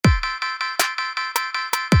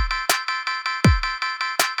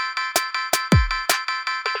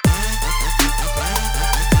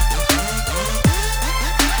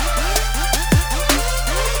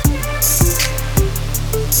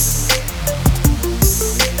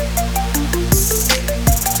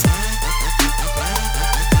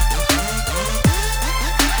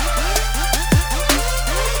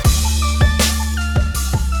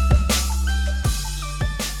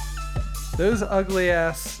those ugly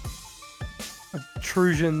ass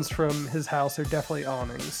protrusions from his house are definitely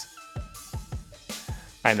awnings.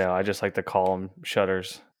 I know. I just like to call them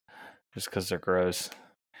shutters, just because they're gross.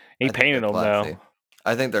 He I think painted they're them classy. though.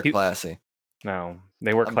 I think they're He- classy. No,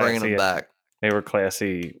 they were I'm bringing them classy. back. They were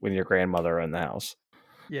classy when your grandmother owned the house.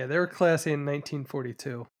 Yeah, they were classy in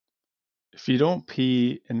 1942. If you don't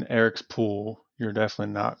pee in Eric's pool, you're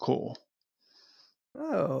definitely not cool.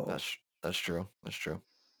 Oh. That's true. That's true.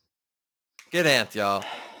 Get amped, y'all.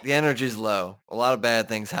 The energy's low. A lot of bad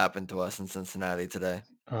things happened to us in Cincinnati today.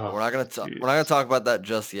 But we're not gonna talk about that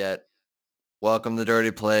just yet. Welcome to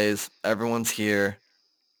Dirty Plays. Everyone's here.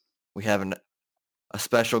 We have a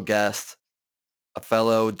special guest, a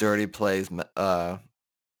fellow Dirty Plays, a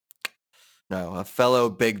fellow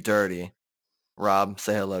Big Dirty. Rob,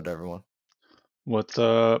 say hello to everyone. What's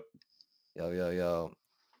up? Yo.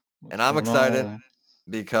 What's And I'm going excited on?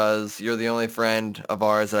 because you're the only friend of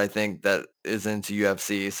ours that I think that is into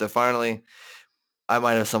UFC. So finally, I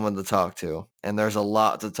might have someone to talk to. And there's a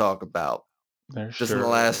lot to talk about. Just in the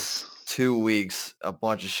last 2 weeks, a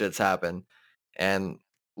bunch of shit's happened. And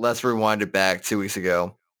let's rewind it back 2 weeks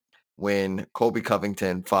ago when Colby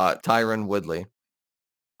Covington fought Tyron Woodley.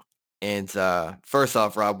 And first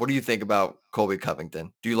off, Rob, what do you think about Colby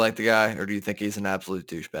Covington? Do you like the guy, or do you think he's an absolute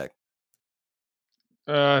douchebag?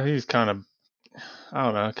 He's kind of, I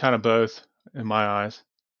don't know, kind of both in my eyes.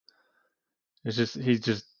 It's just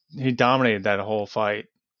he dominated that whole fight.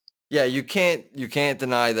 Yeah, you can't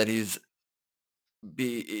deny that he's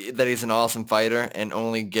an awesome fighter and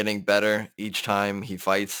only getting better each time he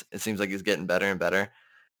fights. It seems like he's getting better and better.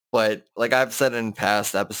 But like I've said in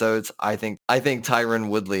past episodes, I think Tyron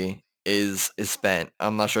Woodley is spent.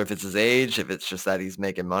 I'm not sure if it's his age, if it's just that he's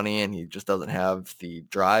making money and he just doesn't have the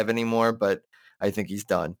drive anymore, but I think he's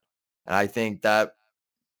done. And I think that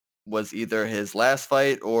was either his last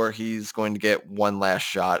fight or he's going to get one last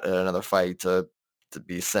shot at another fight to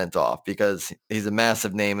be sent off because he's a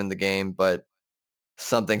massive name in the game, but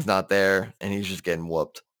something's not there and he's just getting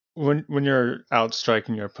whooped. When you're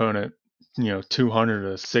outstriking your opponent, 200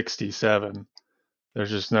 to 67, there's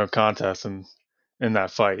just no contest in that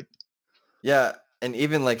fight. Yeah, and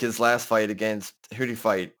even like his last fight against who did he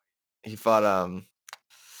fight? He fought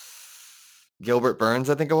Gilbert Burns,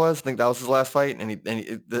 I think it was. I think that was his last fight, and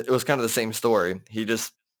it was kind of the same story.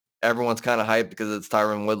 Everyone's kind of hyped because it's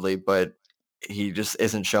Tyron Woodley, but he just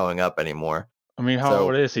isn't showing up anymore. I mean, how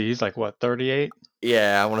old is he? He's like what, 38?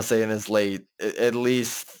 Yeah, I want to say in his late, at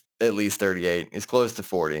least 38. He's close to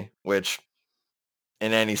 40, which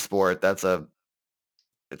in any sport it's a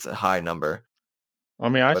high number. I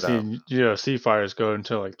mean, I've seen UFC fighters go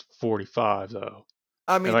until like 45 though.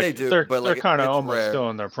 I mean, like, they do, they're but like kind of it's almost rare. still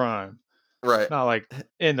in their prime, right? Not like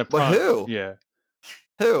in the prime. But who? Yeah.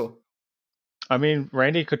 Who? I mean,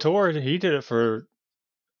 Randy Couture, he did it for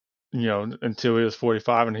until he was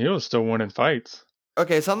 45, and he was still winning fights.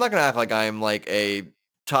 Okay, so I'm not gonna act like I'm like a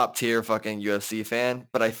top tier fucking UFC fan,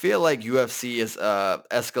 but I feel like UFC is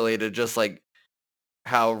escalated just like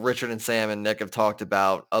how Richard and Sam and Nick have talked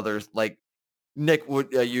about others. Like Nick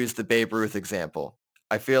would use the Babe Ruth example.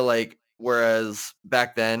 I feel like whereas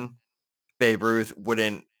back then Babe Ruth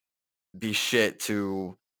wouldn't be shit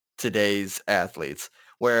to today's athletes,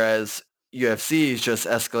 whereas UFC's just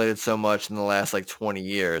escalated so much in the last like 20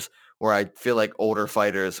 years, where I feel like older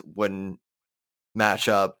fighters wouldn't match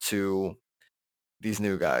up to these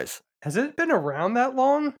new guys. Has it been around that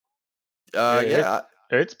long? Yeah.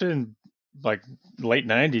 It's been like late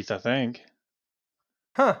 90s, I think.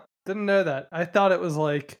 Huh. Didn't know that. I thought it was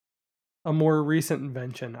like a more recent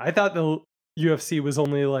invention. I thought the UFC was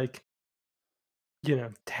only like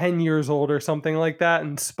 10 years old or something like that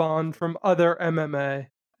and spawned from other MMA.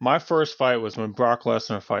 My first fight was when Brock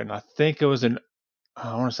Lesnar fight, and I think it was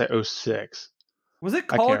I want to say 06. Was it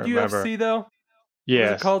called UFC though?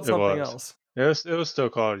 Yeah, was it called something else? It was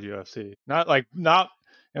still called UFC. Not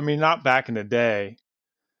back in the day,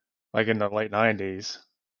 like in the late 90s.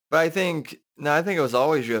 But I think it was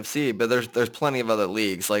always UFC, but there's plenty of other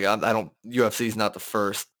leagues. Like UFC is not the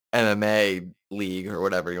first MMA league or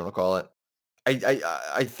whatever you want to call it.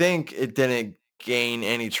 I think it didn't gain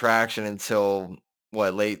any traction until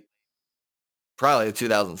probably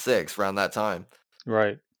 2006, around that time.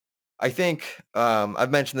 Right. I think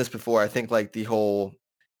I've mentioned this before. I think like the whole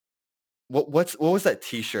what was that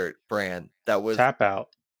T-shirt brand that was Tap Out.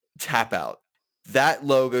 That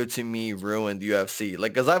logo to me ruined UFC.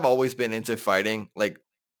 Like, because I've always been into fighting, like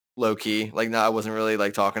low key. Like, no, I wasn't really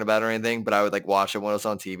like talking about it or anything, but I would like watch it when it was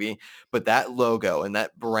on TV. But that logo and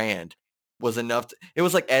that brand was enough. It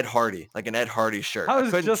was like Ed Hardy, like an Ed Hardy shirt. I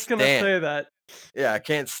was just gonna say that. Yeah, I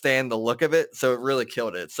can't stand the look of it, so it really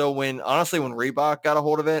killed it. So honestly, when Reebok got a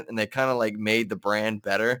hold of it and they kind of like made the brand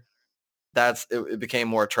better, it became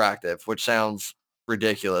more attractive, which sounds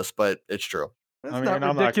ridiculous, but it's true. That's I not mean, I'm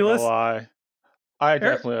not gonna ridiculous. lie. I Eric,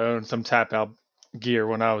 definitely owned some tap out gear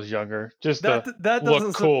when I was younger, just to that look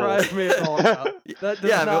doesn't cool. surprise me at all. Now. That does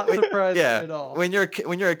Yeah, I mean, not surprise me yeah, at all. when you're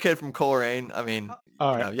a kid from Coleraine, I mean,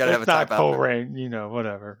 All you know, right, you gotta have a it's not tap out Coleraine,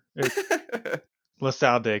 whatever. It's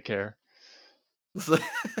LaSalle Daycare. there.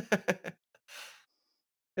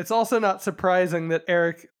 It's also not surprising that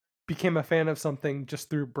Eric became a fan of something just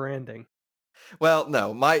through branding. Well,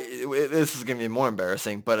 no, this is gonna be more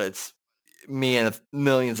embarrassing, but it's me and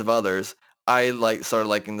millions of others. I started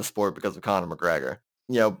liking the sport because of Conor McGregor.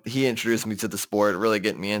 You know, he introduced me to the sport, really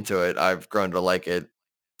getting me into it. I've grown to like it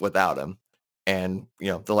without him. And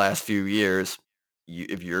the last few years,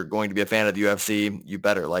 if you're going to be a fan of the UFC, you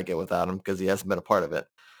better like it without him because he hasn't been a part of it.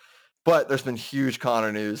 But there's been huge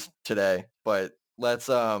Conor news today. But I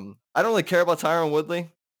don't really care about Tyron Woodley.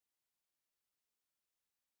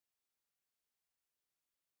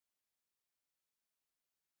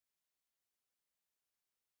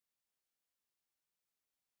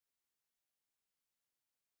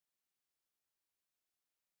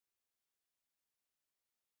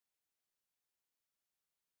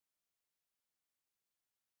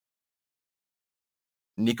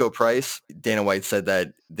 Nico Price, Dana White said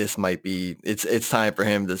that this might be it's time for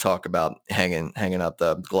him to talk about hanging up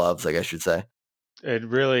the gloves, I guess you'd say. It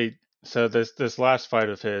really so this last fight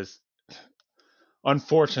of his,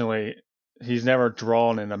 unfortunately, he's never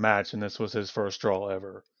drawn in a match, and this was his first draw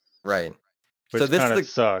ever, Right. So which this kind is of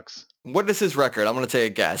sucks. what is his record? I'm gonna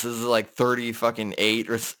take a guess. This is like 30 fucking 8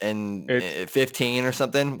 and It's 15 or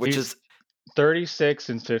something, which he's is 36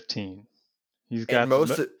 and 15. He's and got the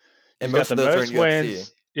most of, and he's got most the of those are in most UFC.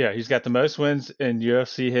 wins. Yeah, he's got the most wins in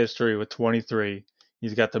UFC history with 23.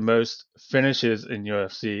 He's got the most finishes in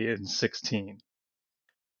UFC in 16.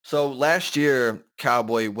 So last year,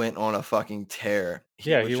 Cowboy went on a fucking tear. He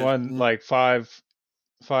Yeah, was he just won like five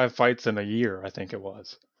fights in a year, I think it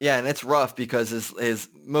was. Yeah, and it's rough because his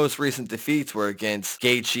most recent defeats were against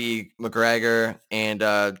Gaethje, McGregor, and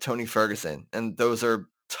Tony Ferguson, and those are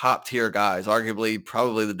top tier guys, arguably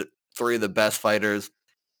probably three of the best fighters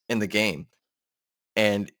in the game.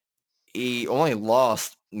 And he only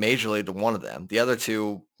lost majorly to one of them. The other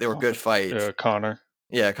two, they were good fights. Connor.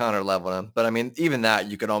 Yeah, Connor leveled him, but I mean, even that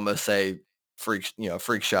you could almost say freak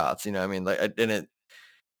shots. I mean, like I didn't.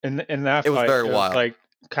 In that It was fight, very it was wild, like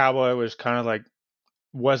Cowboy was kind of like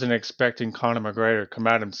wasn't expecting Conor McGregor to come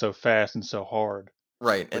at him so fast and so hard,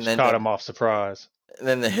 right? And which then caught him off surprise.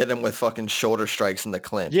 they hit him with fucking shoulder strikes in the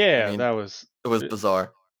clinch. I Yeah, mean, that was. it was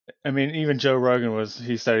bizarre. I mean, even Joe Rogan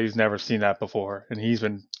he said he's never seen that before, and he's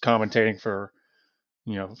been commentating for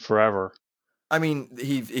forever. I mean,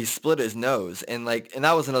 he split his nose, and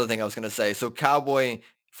that was another thing I was gonna say. So Cowboy,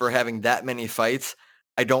 for having that many fights,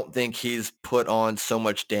 I don't think he's put on so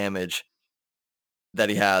much damage that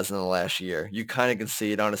he has in the last year. You kind of can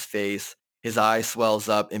see it on his face. His eye swells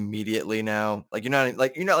up immediately now. Like you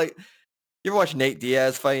ever watch Nate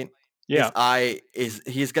Diaz fight? His Yeah. eye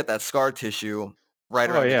he's got that scar tissue right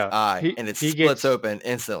Oh around his yeah. eye, He and it he splits gets open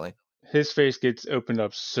instantly. his face gets opened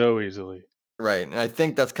up so easily. Right, and I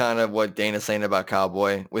think that's kind of what Dana's saying about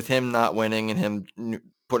Cowboy. With him not winning and him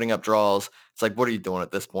putting up draws, it's like, what are you doing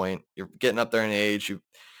at this point? You're getting up there in age.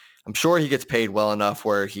 I'm sure he gets paid well enough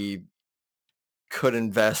where he could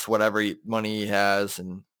invest whatever money he has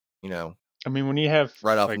and, I mean, when you have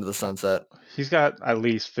right off like into the sunset. he's got at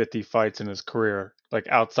least 50 fights in his career, like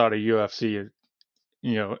outside of UFC,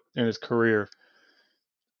 in his career.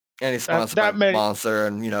 And he's That sponsored by that many, Monster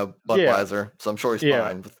and, yeah, Budweiser, so I'm sure he's yeah,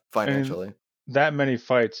 fine and financially. that many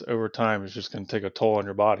fights over time is just going to take a toll on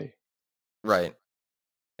your body. Right.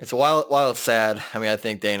 It's while it's sad, I mean, I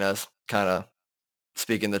think Dana's kind of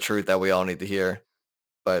speaking the truth that we all need to hear.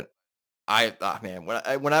 But man,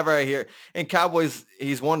 whenever I hear and Cowboys,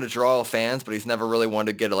 he's one to draw fans, but he's never really one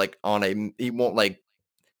to get he won't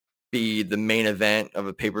be the main event of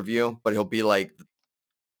a pay-per-view, but he'll be like the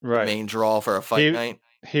Right. main draw for a fight He night,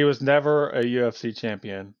 he was never a UFC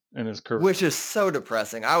champion in his career. which is so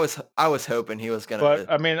depressing. I was hoping he was But gonna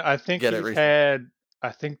I mean, I think get it he's recently.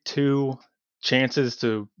 had two chances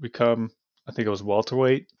to become, I think it was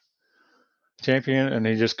welterweight champion, and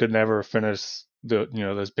he just could never finish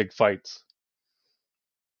those big fights.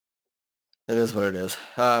 It is what it is.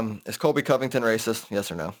 Is Colby Covington racist?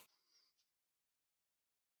 Yes or no?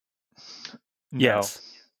 No. Yes.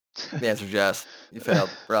 The answer is yes. You failed,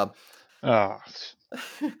 Rob. Ah,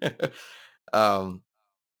 All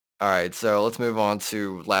right, so let's move on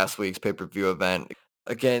to last week's pay-per-view event.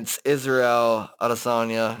 against Israel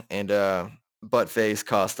Adesanya and buttface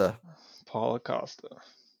Costa. Paulo Costa.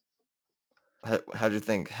 How do you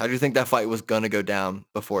think? How do you think that fight was gonna go down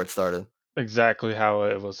before it started? Exactly how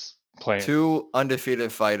it was planned. Two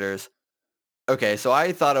undefeated fighters. Okay, so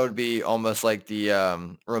I thought it would be almost like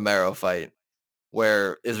the Romero fight,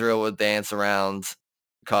 where Israel would dance around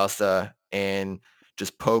Costa and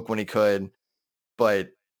just poke when he could.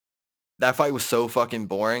 But that fight was so fucking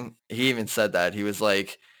boring. He even said that. He was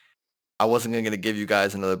like, I wasn't going to give you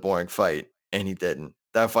guys another boring fight. And he didn't.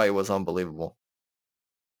 That fight was unbelievable.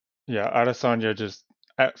 Yeah, Adesanya just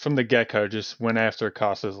from the get-go just went after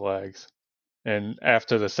Costa's legs. And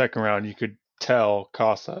after the second round, you could tell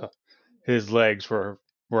Costa his legs were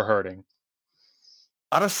hurting.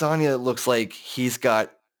 Adesanya looks like he's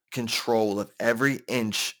got control of every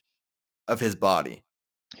inch of his body.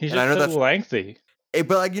 He's And I just know so that's lengthy.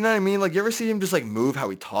 but like, you know what I mean? Like, you ever see him just like move how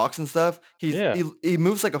he talks and stuff? Yeah. He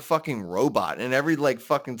moves like a fucking robot, and every like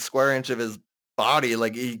fucking square inch of his body,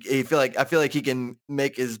 like I feel like he can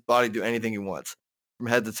make his body do anything he wants from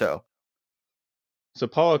head to toe. So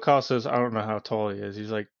Paulo Costa's, I don't know how tall he is.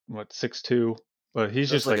 He's like what 6'2", but he's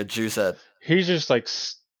Just just like a like juice head. he's just like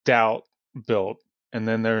stout built. And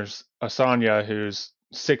then there's Asanya who's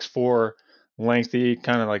 6'4", lengthy,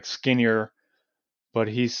 kind of like skinnier, but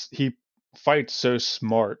he fights so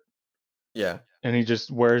smart Yeah, and he just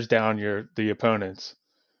wears down the opponents.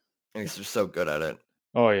 and he's just so good at it.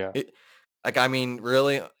 Oh yeah. Like, I mean,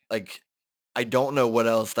 really, like, I don't know what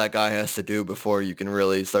else that guy has to do before you can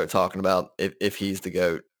really start talking about if he's the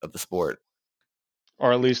GOAT of the sport.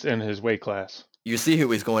 Or at least in his weight class. You see who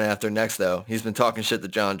he's going after next, though. He's been talking shit to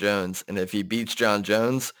John Jones, and if he beats John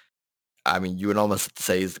Jones, I mean, you would almost have to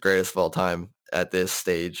say he's the greatest of all time at this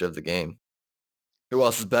stage of the game. Who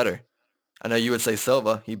else is better? I know you would say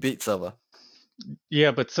Silva. He beat Silva. Yeah,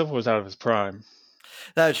 but Silva was out of his prime.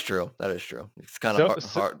 That is true. That is true. It's kind of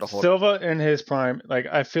hard to hold. Silva in his prime, like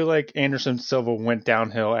I feel like Anderson Silva went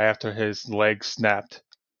downhill after his leg snapped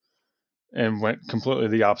and went completely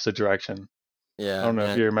the opposite direction. Yeah, I don't know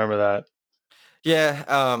if you remember that.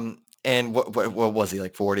 Yeah. And what was he,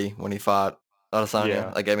 like 40 when he fought Adesanya?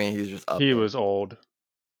 Yeah. Like, I mean, he was just up He there. was old.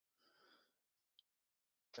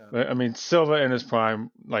 Yeah. I mean, Silva in his prime,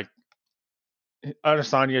 like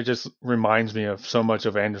Adesanya just reminds me of so much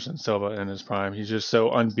of Anderson Silva in his prime. He's just so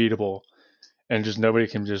unbeatable, and just nobody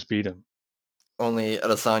can just beat him. Only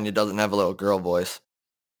Adesanya doesn't have a little girl voice.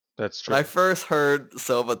 That's true. When I first heard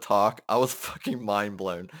Silva talk, I was fucking mind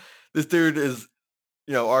blown. This dude is,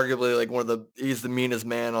 arguably like he's the meanest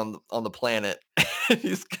man on the planet.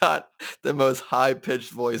 He's got the most high pitched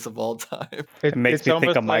voice of all time. It makes me think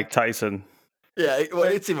almost of Mike Tyson. Yeah,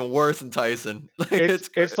 it's even worse than Tyson.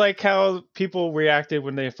 It's like how people reacted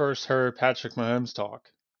when they first heard Patrick Mahomes talk.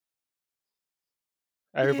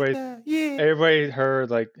 Everybody heard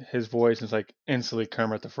like his voice and it's like instantly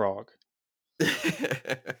Kermit the Frog.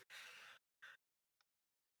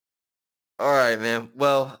 All right, man.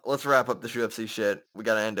 Well, let's wrap up this UFC shit. We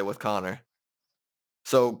got to end it with Conor.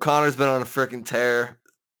 So Conor's been on a freaking tear,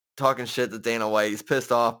 talking shit to Dana White. He's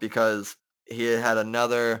pissed off because he had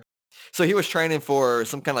another. So he was training for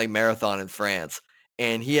some kind of like marathon in France,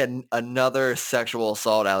 and he had another sexual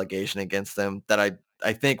assault allegation against him that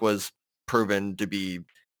I think was proven to be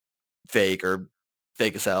fake or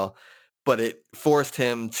fake as hell. But it forced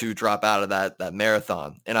him to drop out of that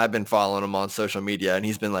marathon. And I've been following him on social media, and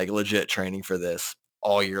he's been like legit training for this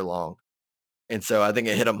all year long. And so I think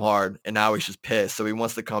it hit him hard, and now he's just pissed. So he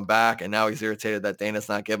wants to come back, and now he's irritated that Dana's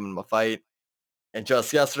not giving him a fight. And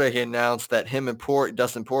just yesterday, he announced that him and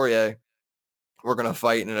Dustin Poirier were going to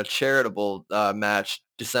fight in a charitable match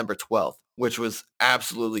December 12th, which was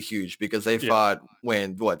absolutely huge because they fought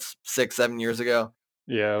 6-7 years ago.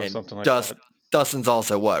 Yeah, and something like that. Dustin's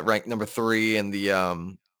also ranked number 3 in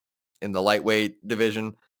the lightweight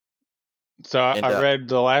division. So I read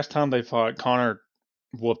the last time they fought, Conor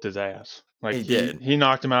whooped his ass. Like he did. He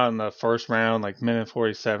knocked him out in the first round, like minute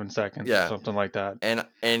 47 seconds, or something like that.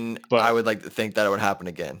 But I would like to think that it would happen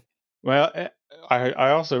again. Well,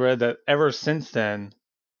 I also read that ever since then,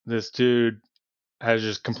 this dude has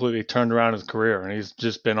just completely turned around his career, and he's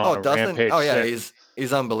just been on a rampage. Oh yeah,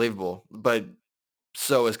 he's unbelievable. But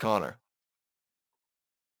so is Conor.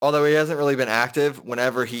 Although he hasn't really been active,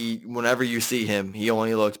 whenever you see him, he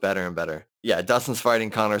only looks better and better. Yeah, Dustin's fighting,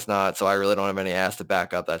 Conor's not, so I really don't have any ass to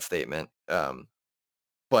back up that statement.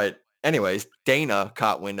 But anyways, Dana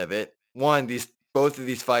caught wind of it. Both of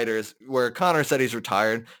these fighters, where Conor said he's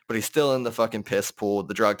retired, but he's still in the fucking piss pool,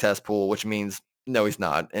 the drug test pool, which means no, he's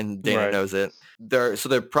not, and Dana knows it. They're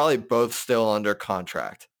probably both still under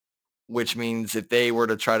contract. which means if they were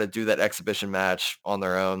to try to do that exhibition match on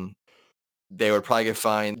their own, they would probably get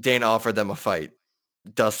fined. Dana offered them a fight.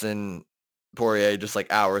 Dustin Poirier just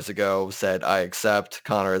like hours ago said, I accept.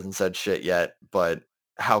 Conor hasn't said shit yet, but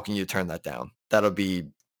how can you turn that down? That'll be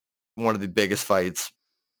one of the biggest fights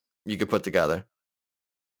you could put together.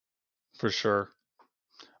 For sure.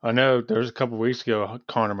 I know there's a couple weeks ago,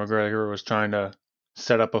 Conor McGregor was trying to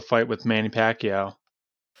set up a fight with Manny Pacquiao.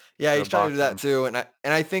 Yeah, for he's trying to do that boxing. too,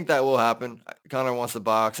 and I think that will happen. Conor wants to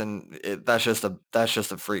box, and that's just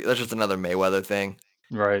another Mayweather thing.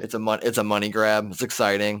 Right. It's a money grab. It's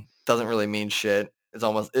exciting. Doesn't really mean shit.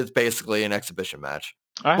 It's basically an exhibition match.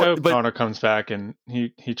 I hope but Conor comes back and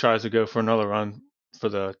he tries to go for another run for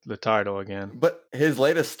the title again. But his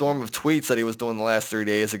latest storm of tweets that he was doing the last 3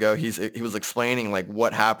 days ago, he was explaining like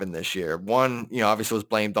what happened this year. One, obviously was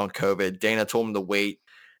blamed on COVID. Dana told him to wait.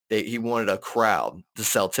 He wanted a crowd to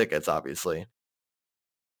sell tickets, obviously.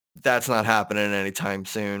 That's not happening anytime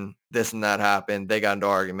soon. This and that happened. They got into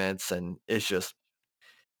arguments, and it's just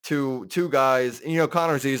two guys.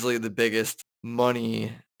 Conor's easily the biggest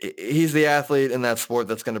money. He's the athlete in that sport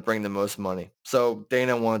that's going to bring the most money. So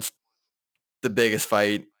Dana wants the biggest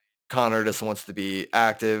fight. Conor just wants to be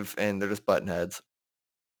active, and they're just button heads.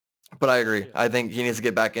 But I agree. I think he needs to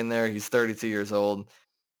get back in there. He's 32 years old.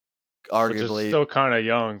 Which is Arguably, still kind of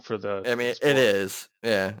young for the I mean, sport. it is.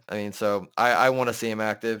 Yeah. I mean, so I want to see him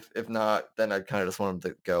active. If not, then I kind of just want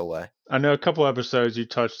him to go away. I know a couple episodes you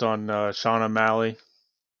touched on Sean O'Malley.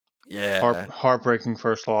 Yeah. Heartbreaking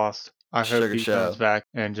first loss. I hope Sugar he show. comes back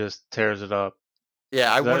and just tears it up.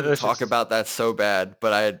 Yeah, I wanted to that's talk just- about that so bad,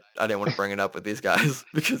 but I didn't want to bring it up with these guys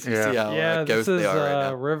because you see how Yeah, ghost this is they are right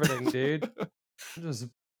now. riveting, dude. Just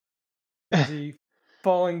busy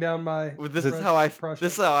falling down my. This is how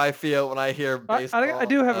I feel when I hear baseball. I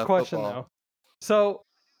do have a question football. though. So,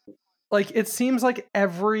 like, it seems like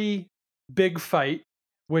every big fight,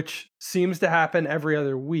 which seems to happen every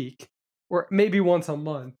other week or maybe once a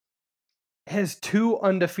month, has two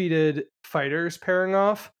undefeated fighters pairing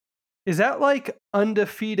off. Is that like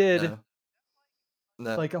undefeated,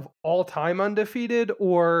 No. like of all time undefeated,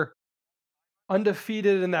 or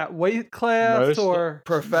undefeated in that weight class, or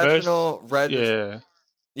professional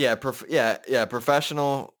Yeah.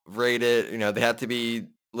 professional rated. They have to be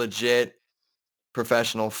legit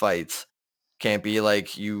professional fights. Can't be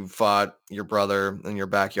like you fought your brother in your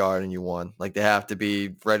backyard and you won. Like they have to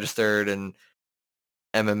be registered in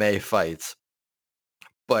MMA fights.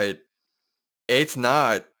 But it's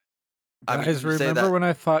not. Guys, remember when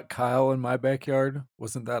I fought Kyle in my backyard?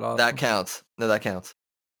 Wasn't that awesome? That counts. No, that counts.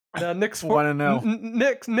 Nick's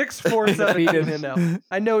 1-0. Nick's 4-17-0.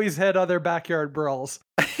 I know he's had other backyard brawls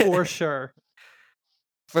for sure.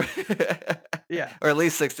 Yeah, or at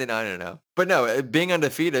least 69-0. But no, being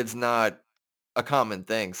undefeated is not a common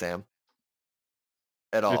thing, Sam.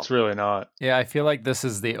 At all. It's really not. Yeah, I feel like this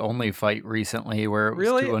is the only fight recently where it was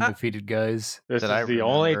Really? two undefeated guys. This that is I the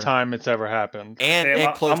only remember. time it's ever happened. And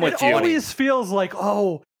Sam, close I'm to with it you. 20. always feels like,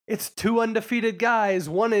 oh, it's two undefeated guys.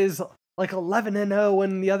 One is like 11-0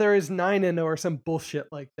 and the other is 9-0 or some bullshit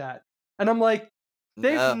like that. And I'm like,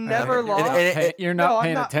 they've No. never And- lost. and- You're No, not I'm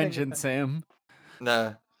paying not paying attention, Sam.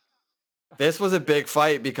 No. This was a big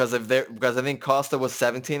fight because I think Costa was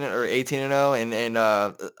 17 or 18-0 and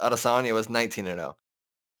Adesanya was 19-0.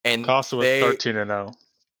 And Costa was 13-0.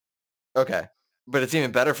 Okay. But it's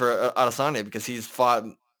even better for Adesanya because he's fought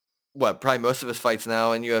probably most of his fights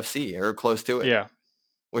now in UFC or close to it. Yeah.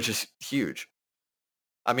 Which is huge.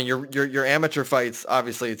 I mean, your amateur fights,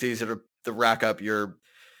 obviously it's easier to rack up your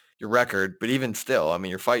record, but even still, I mean,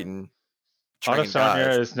 you're fighting trained Adesanya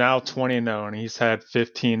guys. is now 20-0 and he's had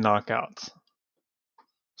 15 knockouts.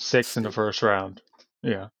 6 in the first round.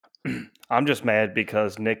 Yeah. I'm just mad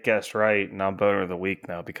because Nick guessed right, and I'm boner of the week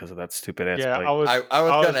now because of that stupid ass Yeah, fight. I was I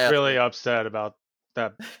was gonna ask really you. upset about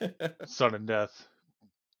that sudden death.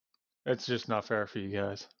 It's just not fair for you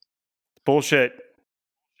guys. Bullshit.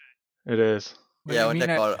 It is. What do Yeah, you when mean Nick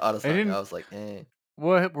I fought Adesanya, didn't- I was like, eh.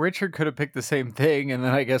 Well, Richard could have picked the same thing, and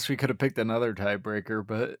then I guess we could have picked another tiebreaker,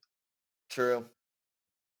 but True.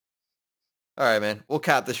 All right, man. We'll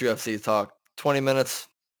cap this UFC talk. 20 minutes.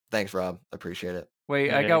 Thanks, Rob. Appreciate it. wait,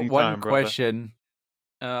 Yeah, I got one anytime, brother. question.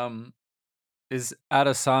 Is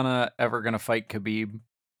Adesanya ever gonna fight Khabib?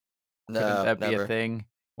 No, Couldn't that be never. a thing?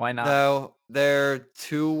 Why not? No, they're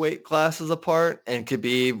 2 weight classes apart, and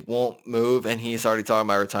Khabib won't move, and he's already talking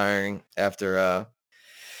about retiring after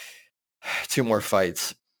 2 more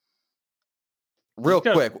fights. Real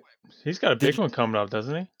quick, He's got a big one coming up,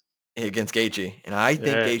 doesn't he? against Gaethje, and I think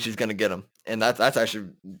Yeah. Gaethje's going to get him, and that's actually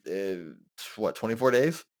 24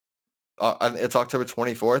 days. It's October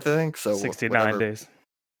 24th, I think. So 69 whatever. days.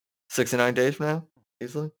 69 days from now,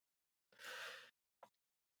 easily.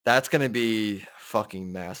 That's gonna be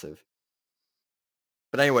fucking massive.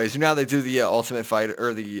 But anyways, you know how they do the Ultimate Fighter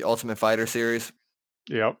or the Ultimate Fighter series?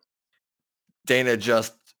 Yep. Dana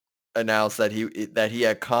just announced that he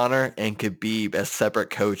had Conor and Khabib as separate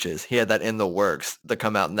coaches. He had that in the works to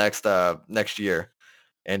come out next year,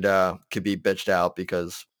 and Khabib bitched out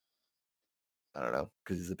because I don't know,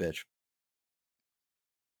 because he's a bitch.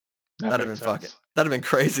 That'd have been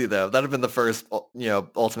crazy though. That'd have been the first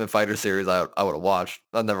Ultimate Fighter series I would have watched.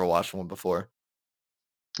 I've never watched one before.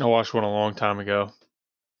 I watched one a long time ago.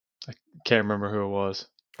 I can't remember who it was.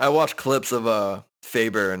 I watched clips of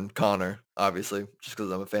Faber and Conor, obviously, just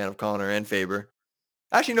because I'm a fan of Conor and Faber.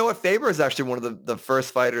 Actually, you know what? Faber is actually one of the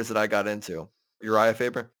first fighters that I got into. Uriah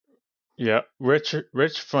Faber? Yeah, Rich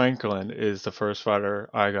Franklin is the first fighter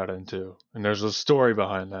I got into, and there's a story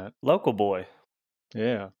behind that. Local boy.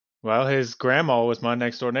 Yeah. Well, his grandma was my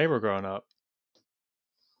next door neighbor growing up.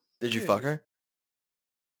 Did you fuck her?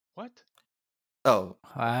 What? Oh,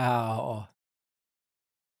 Wow.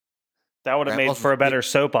 That would have made Grandma's for a big- better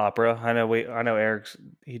soap opera. I know Eric's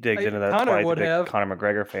he digs into that. That's Conor why he's a would big have. Conor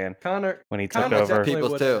McGregor fan. Connor When he took Connor over definitely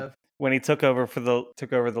Peoples would too. have. when he took over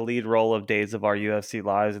the lead role of Days of Our UFC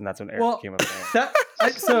Lives, and that's when Eric Well, became a fan.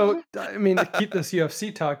 to keep this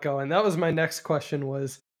UFC talk going, that was my next question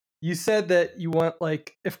was, you said that you want,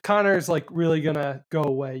 like, if Connor's, like, really gonna go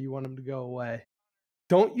away, you want him to go away.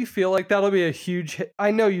 Don't you feel like that'll be a huge hit? I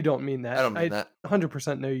know you don't mean that. I don't mean that.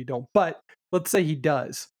 100% know you don't. But let's say he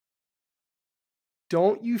does.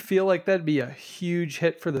 Don't you feel like that'd be a huge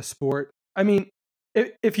hit for the sport? I mean,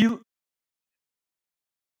 if you...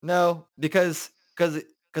 No, because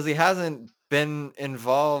he hasn't been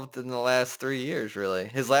involved in the last 3 years, really.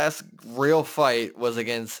 His last real fight was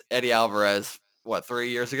against Eddie Alvarez, 3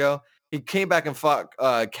 years ago? He came back and fought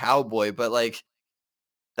Cowboy, but, like,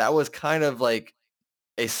 that was kind of, like,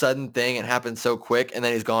 a sudden thing and happened so quick, and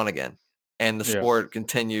then he's gone again. And the sport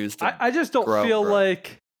continues to I just don't feel grow.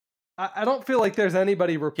 like... I don't feel like there's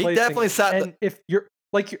anybody replacing... definitely sat And if you're,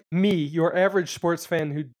 like me, your average sports fan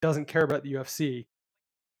who doesn't care about the UFC,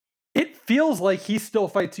 it feels like he still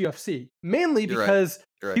fights UFC. Mainly You're right. because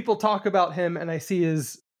You're right. people talk about him and I see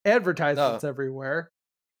his advertisements everywhere.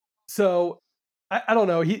 So, I don't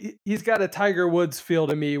know. He's got a Tiger Woods feel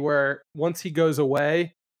to me where once he goes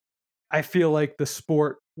away, I feel like the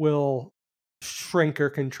sport will shrink or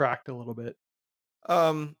contract a little bit.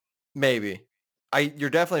 Maybe. You're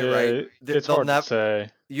definitely right. It's hard to say.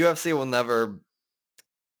 UFC will never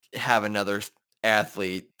have another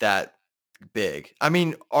athlete that big. I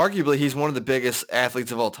mean, arguably, he's one of the biggest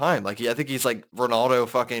athletes of all time. Like, I think he's like Ronaldo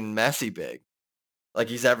fucking Messi big. Like,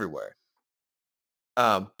 he's everywhere.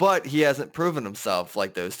 But he hasn't proven himself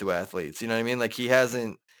like those two athletes. You know what I mean? Like, he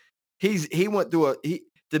hasn't. He went through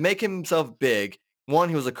to make himself big. One,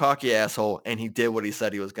 he was a cocky asshole, and he did what he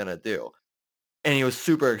said he was gonna do. And he was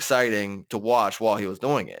super exciting to watch while he was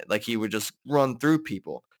doing it. Like, he would just run through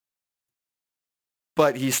people.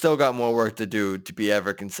 But he's still got more work to do to be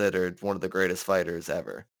ever considered one of the greatest fighters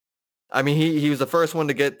ever. I mean, he was the first one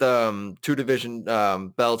to get the 2 division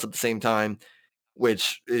belts at the same time,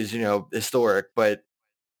 which is, historic. But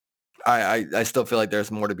I still feel like there's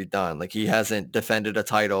more to be done. Like, he hasn't defended a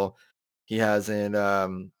title. He hasn't, I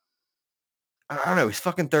don't know. He's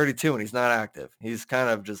fucking 32 and he's not active. He's kind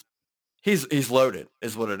of just, he's loaded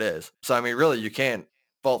is what it is. So, I mean, really, you can't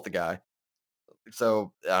fault the guy.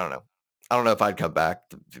 So, I don't know. I don't know if I'd come back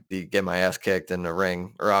to get my ass kicked in the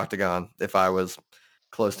ring or octagon if I was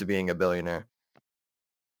close to being a billionaire.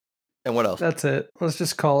 And what else? That's it. Let's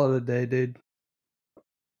just call it a day, dude.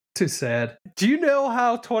 Too sad. Do you know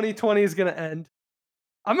how 2020 is going to end?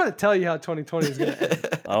 I'm going to tell you how 2020 is going to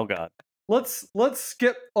end. Oh God. Let's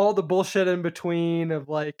skip all the bullshit in between of,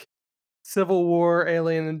 like, Civil War,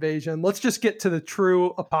 alien invasion. Let's just get to the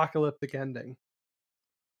true apocalyptic ending.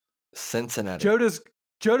 Cincinnati.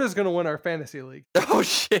 Joda's going to win our fantasy league. Oh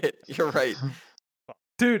shit, you're right.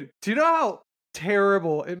 Dude, do you know how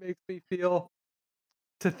terrible it makes me feel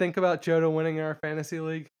to think about Joda winning our fantasy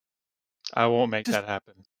league? I won't make that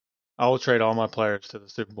happen. I will trade all my players to the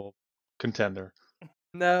Super Bowl contender.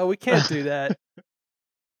 No, we can't do that.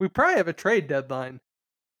 We probably have a trade deadline.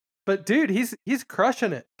 But dude, he's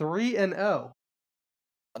crushing it. 3-0.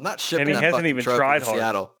 I'm not shipping. And he that hasn't fucking even trophy tried to hard.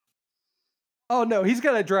 Seattle. Oh no, he's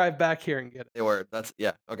gonna drive back here and get it. They were.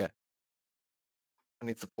 Okay. I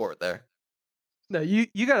need support there. No, you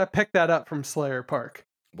gotta pick that up from Slayer Park.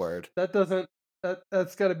 Word.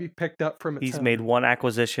 That's gotta be picked up from its He's home. made one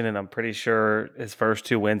acquisition, and I'm pretty sure his first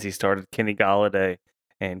 2 wins he started Kenny Galladay,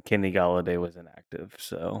 and Kenny Galladay was inactive.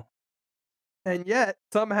 So And yet,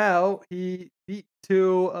 somehow, he beat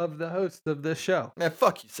 2 of the hosts of this show. Man,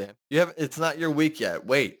 fuck you, Sam. It's not your week yet.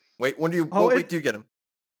 Wait. What week do you get him?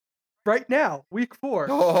 Right now, week 4.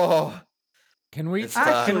 Oh, Can we It's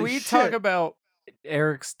time. can Holy we talk shit. about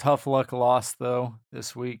Eric's tough luck loss though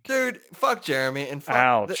this week? dude, fuck Jeremy and fuck.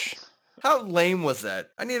 Ouch. How lame was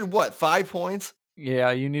that? I needed what, 5 points?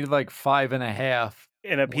 Yeah, you needed like 5.5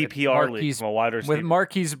 In a with PPR league Marquise- from a wide receiver. with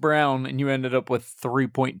Marquise Brown, and you ended up with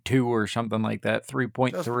 3.2 or something like that.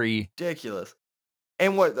 3.3. Ridiculous.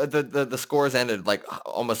 And what the scores ended like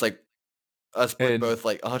almost like us with And- both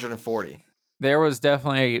like 140. There was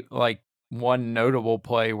definitely like one notable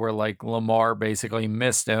play where like Lamar basically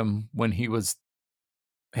missed him when he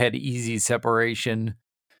had easy separation.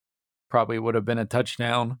 Probably would have been a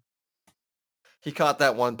touchdown. He caught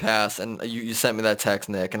that one pass, and you sent me that text,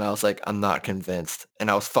 Nick, and I was like, I'm not convinced, and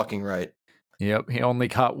I was fucking right. Yep, he only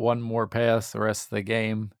caught one more pass the rest of the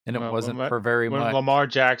game, and it Well, wasn't when for very When much. Lamar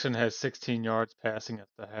Jackson has 16 yards passing at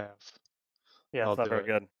the half. Yeah, I'll it's not do very it.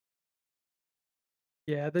 good.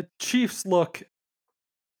 Yeah, the Chiefs look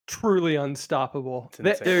truly unstoppable. It's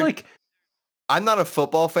insane. Dude. Like, I'm not a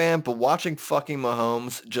football fan, but watching fucking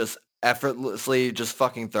Mahomes just effortlessly just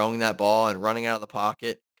fucking throwing that ball and running out of the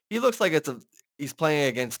pocket, he looks like he's playing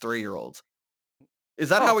against 3-year-olds. Is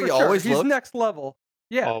that how for he sure. always He's looks? next level.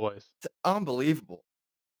 Yeah. Always. It's unbelievable.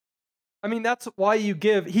 I mean, that's why you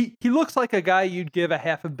give he looks like a guy you'd give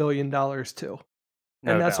 $500 million to.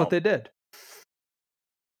 No And that's what doubt. they did.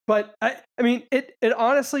 But I mean, it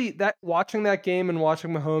honestly, that watching that game and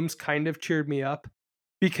watching Mahomes kind of cheered me up,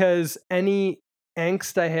 because any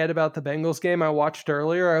angst I had about the Bengals game I watched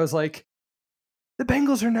earlier, I was like, the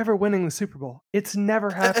Bengals are never winning the Super Bowl. It's never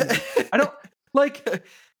happening. I don't like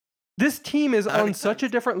this team is on such a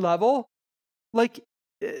different level. Like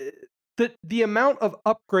the amount of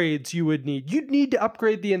upgrades you'd need to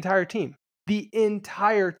upgrade the entire team. The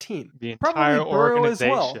entire team. The Probably entire Burrow as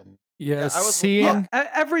well. organization. Yeah, Yeah, I was- seeing Yeah,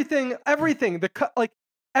 everything. Everything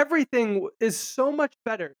is so much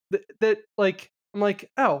better that like I'm like,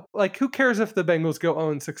 oh, like who cares if the Bengals go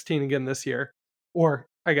 0-16 again this year, or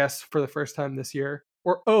I guess for the first time this year,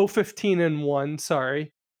 or 0-15-1.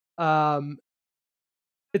 Sorry,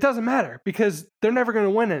 it doesn't matter because they're never going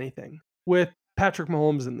to win anything with Patrick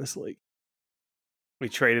Mahomes in this league. We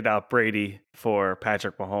traded out Brady for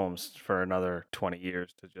Patrick Mahomes for another 20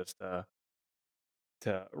 years to just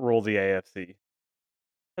to rule the AFC.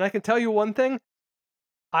 And I can tell you one thing,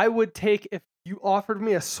 I would take, if you offered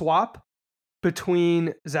me a swap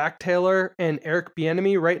between Zach Taylor and Eric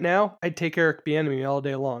Bieniemy right now, I'd take Eric Bieniemy all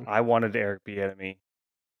day long. I wanted Eric Bieniemy.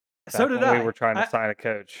 So back did when I. We were trying to sign a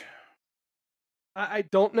coach. I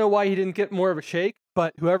don't know why he didn't get more of a shake,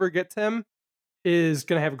 but whoever gets him is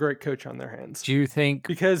going to have a great coach on their hands. do you think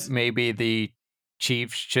Because maybe the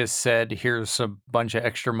Chiefs just said, here's a bunch of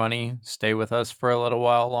extra money, stay with us for a little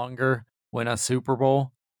while longer, win a Super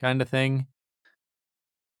Bowl kind of thing?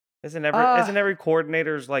 Isn't every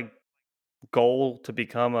coordinator's like goal to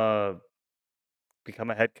become a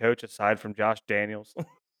head coach aside from Josh Daniels?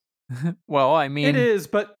 Well, I mean, it is,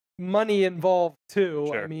 but money involved too.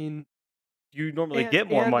 I Sure. mean, You normally And- get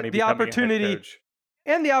more and money the becoming opportunity- a head coach.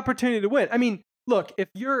 and the opportunity to win. I mean, look, if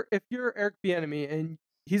you're Eric Bieniemy and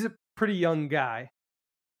he's a pretty young guy,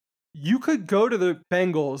 you could go to the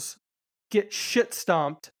Bengals, get shit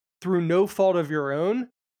stomped through no fault of your own,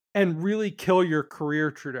 and really kill your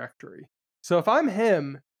career trajectory. So if I'm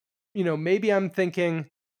him, maybe I'm thinking,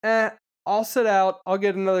 I'll sit out, I'll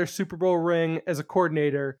get another Super Bowl ring as a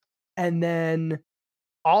coordinator, and then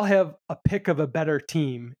I'll have a pick of a better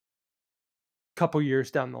team a couple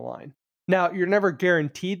years down the line. Now, you're never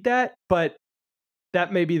guaranteed that, but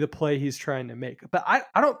that may be the play he's trying to make. But I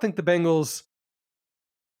don't think the Bengals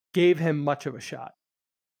gave him much of a shot.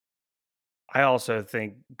 I also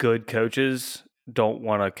think good coaches don't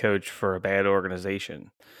want to coach for a bad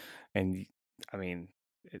organization, and I mean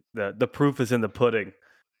the proof is in the pudding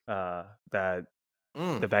that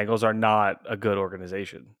the Bengals are not a good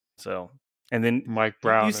organization. So, and then Mike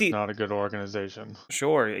Brown see- is not a good organization.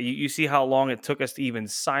 sure, you see how long it took us to even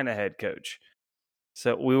sign a head coach.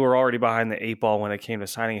 So we were already behind the 8 ball when it came to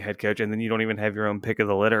signing a head coach, and then you don't even have your own pick of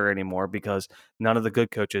the litter anymore because none of the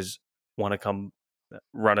good coaches want to come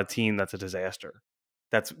run a team that's a disaster.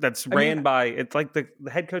 That's ran by. It's like the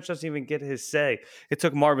head coach doesn't even get his say. It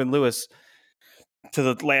took Marvin Lewis to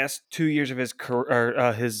the last 2 years of his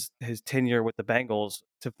career, his tenure with the Bengals,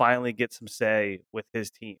 to finally get some say with his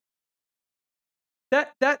team.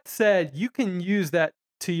 That said, you can use that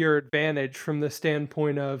to your advantage from the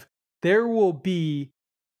standpoint of there will be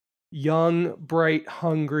young, bright,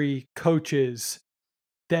 hungry coaches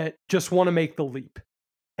that just want to make the leap.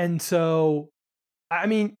 And so, I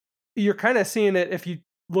mean, you're kind of seeing it if you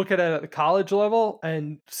look at it at the college level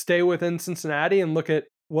and stay within Cincinnati and look at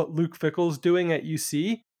what Luke Fickell's doing at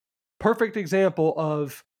UC. Perfect example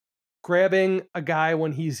of grabbing a guy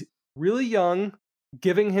when he's really young,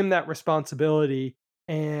 giving him that responsibility,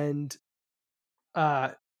 and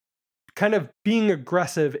kind of being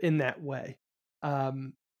aggressive in that way.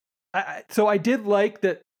 So I did like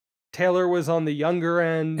that Taylor was on the younger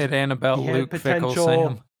end. It ain't about He had Luke Fickell, potential.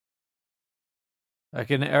 Sam.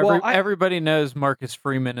 Well, everybody knows Marcus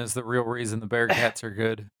Freeman is the real reason the Bearcats are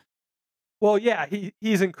good. Well, yeah,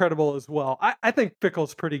 he's incredible as well. I think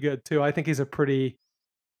Fickell's pretty good too. I think he's a pretty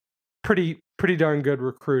darn good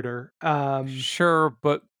recruiter. Sure,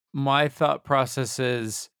 but my thought process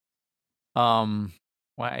is, well,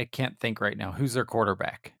 I can't think right now. Who's their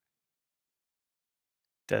quarterback?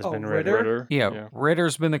 Desmond Ritter? Ritter. Yeah,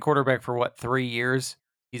 Ritter's been the quarterback for what, 3 years?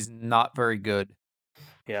 He's not very good.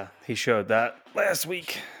 Yeah, he showed that last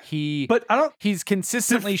weck. But I don't. He's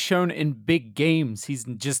consistently shown in big games he's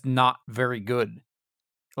just not very good.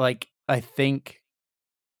 Like, I think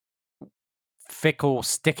Fickell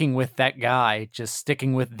sticking with that guy, just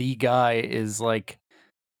sticking with the guy, is like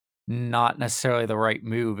not necessarily the right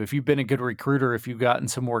move. If you've been a good recruiter, if you've gotten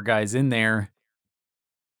some more guys in there,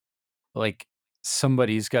 like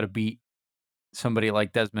somebody's got to beat somebody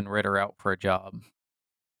like Desmond Ritter out for a job.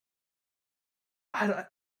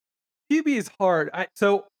 QB is hard.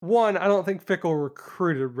 So one, I don't think Fickell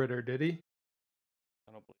recruited Ritter, did he?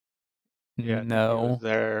 I don't believe. Yeah, I think he No. was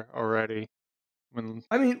there already. When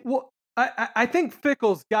I mean, well, I think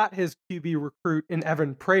Fickell's got his QB recruit in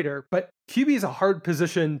Evan Prater, but QB is a hard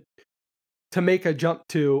position to make a jump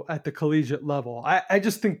to at the collegiate level. I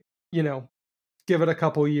just think, give it a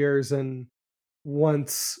couple years, and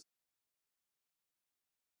once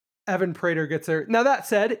Evan Prater gets there. Now, that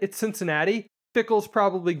said, it's Cincinnati. Fickell's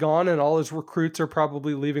probably gone, and all his recruits are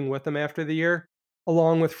probably leaving with him after the year,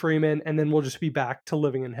 along with Freeman, and then we'll just be back to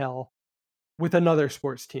living in hell with another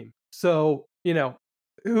sports team. So,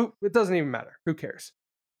 it doesn't even matter. Who cares?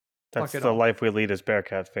 That's Fuck it the all. life we lead as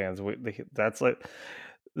Bearcats fans. That's like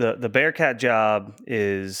the Bearcat job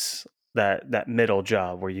is that middle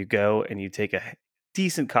job where you go and you take a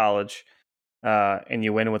decent college and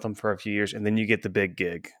you win with them for a few years, and then you get the big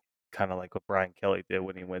gig, kind of like what Brian Kelly did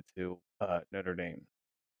when he went to Notre Dame.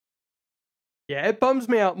 Yeah, it bums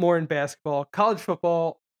me out more in basketball. College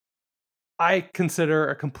football, I consider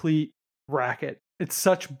a complete racket. It's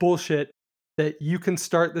such bullshit that you can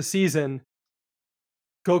start the season,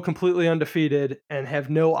 go completely undefeated, and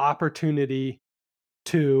have no opportunity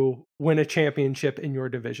to win a championship in your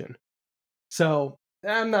division. So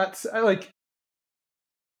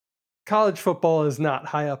college football is not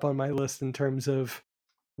high up on my list in terms of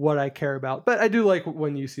what I care about, but I do like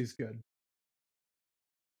when UC's good.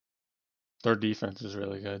 their defense is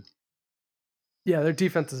really good. Yeah, their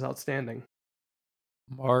defense is outstanding.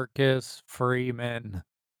 Marcus Freeman.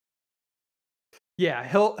 Yeah,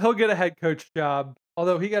 he'll get a head coach job,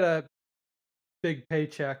 although he got a big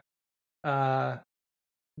paycheck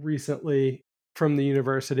recently from the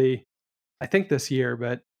university, I think this year,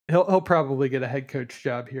 but he'll probably get a head coach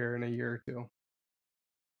job here in a year or two.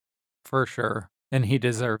 For sure. And he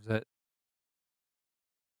deserves it.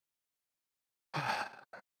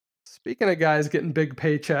 Speaking of guys getting big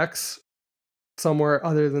paychecks somewhere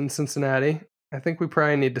other than Cincinnati, I think we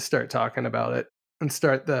probably need to start talking about it and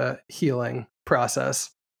start the healing process.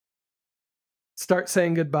 Start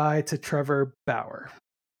saying goodbye to Trevor Bauer.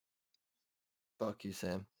 Fuck you,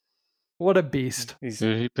 Sam. What a beast.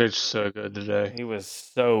 Dude, he pitched so good today. He was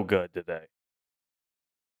so good today.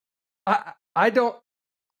 I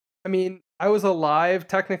was alive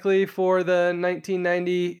technically for the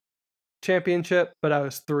 1990 championship, but I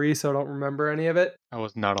was 3, so I don't remember any of it. I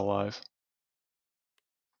was not alive.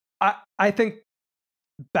 I think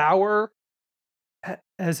Bauer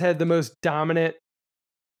has had the most dominant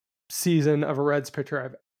season of a Reds pitcher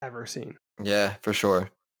I've ever seen. Yeah, for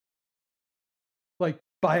sure. Like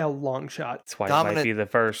by a long shot. That's why he might be the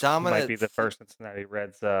first. Might be the dominant- first Cincinnati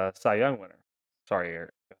Reds Cy Young winner. Sorry,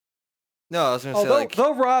 Eric. No, I was gonna say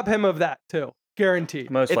They'll rob him of that too,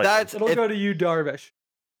 guaranteed. Most if likely. that's It'll go to you, Darvish.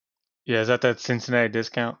 Yeah, is that Cincinnati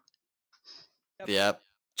discount? Yep,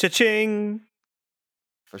 Cha-ching!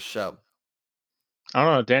 for sure. I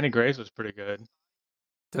don't know. Danny Graves was pretty good.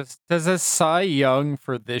 Does a Cy Young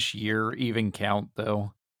for this year even count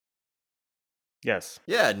though? Yes.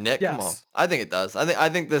 Yeah, Nick, come on. Yes. I think it does. I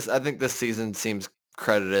think this season seems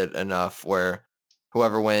credited enough where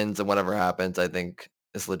whoever wins and whatever happens, I think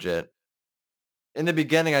is legit. In the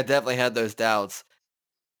beginning, I definitely had those doubts,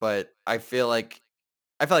 but I feel like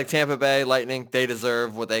I feel like Tampa Bay Lightning, they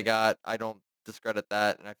deserve what they got. I don't discredit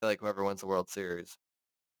that, and I feel like whoever wins the World Series,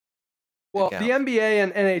 Well, the counts. NBA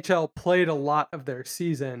and NHL played a lot of their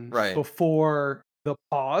season Right. before the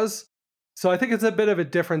pause, so I think it's a bit of a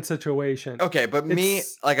different situation. Okay, but me,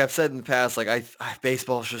 It's- like I've said in the past, like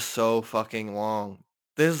baseball's just so fucking long.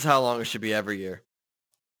 This is how long it should be every year.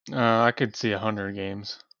 I could see 100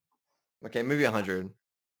 games. Okay, maybe 100.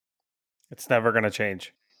 It's never going to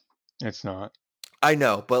change. It's not. I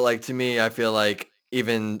know, but like to me, I feel like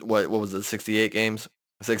even what was it, 68 games?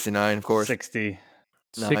 69, of course. 60,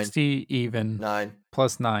 60 even 9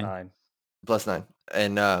 plus 9. 9. plus 9.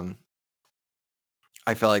 And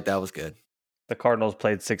I felt like that was good. The Cardinals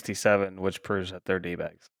played 67, which proves that they're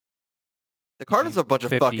D-bags. The Cardinals are a bunch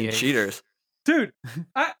of fucking 58. cheaters. Dude,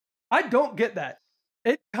 I don't get that.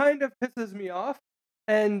 It kind of pisses me off.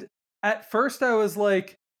 And at first I was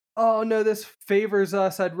like, oh no, this favors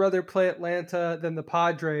us. I'd rather play Atlanta than the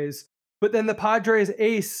Padres. But then the Padres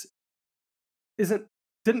ace didn't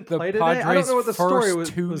The play today. Padres' I don't know what the story first was.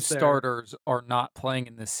 two was there. starters are not playing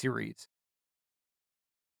in this series.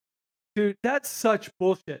 Dude, that's such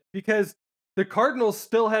bullshit because the Cardinals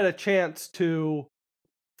still had a chance to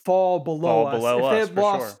fall below us if they had for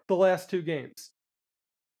lost sure. the last 2 games.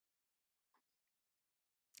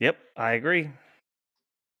 Yep, I agree.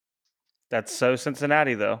 That's so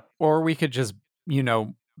Cincinnati, though. Or we could just,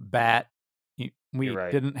 bat. We You're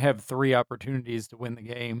right. didn't have 3 opportunities to win the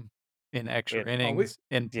game in extra We had- innings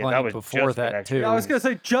and Yeah, that playing was before just in that extra too. Yeah, I was going to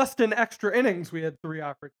say just in extra innings we had 3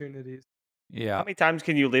 opportunities. Yeah, How many times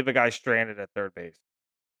can you leave a guy stranded at third base?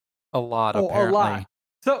 a lot Oh, apparently. a lot.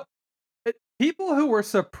 So, people who were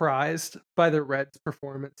surprised by the Reds'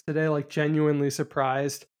 performance today, like genuinely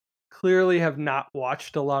surprised, clearly have not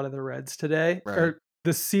watched a lot of the Reds today Right. or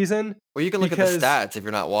this season. Well, you can look at Because- the stats if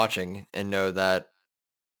you're not watching and know that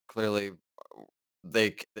clearly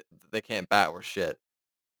they can't bat worth shit.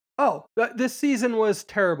 Oh, this season was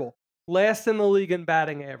terrible. Last in the league in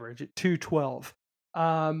batting average at .212.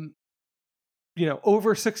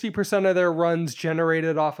 Over 60% of their runs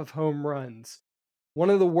generated off of home runs. One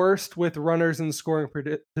of the worst with runners in scoring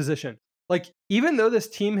position. Like, even though this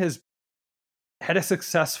team has had a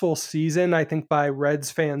successful season, I think by Reds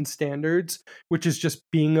fan standards, which is just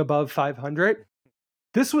being above 500,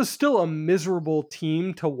 this was still a miserable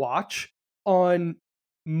team to watch on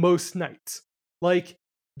most nights. Like,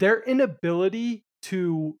 their inability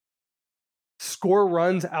to score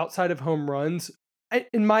runs outside of home runs,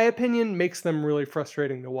 in my opinion, makes them really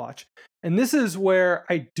frustrating to watch. And this is where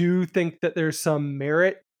I do think that there's some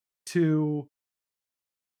merit to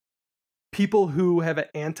people who have an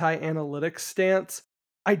anti-analytics stance.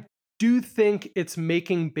 I do think it's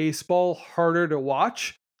making baseball harder to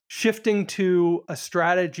watch, shifting to a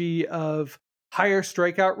strategy of higher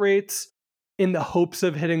strikeout rates in the hopes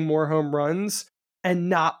of hitting more home runs and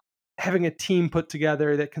not having a team put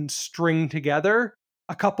together that can string together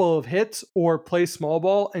a couple of hits or play small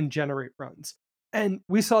ball and generate runs. And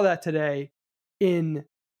we saw that today in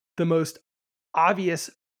the most obvious,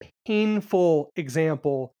 painful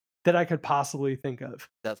example that I could possibly think of.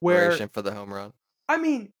 Desperation for the home run. I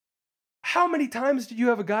mean, how many times did you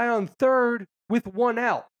have a guy on third with 1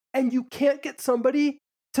 out and you can't get somebody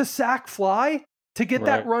to sack fly to get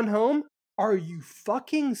that Right. run home? Are you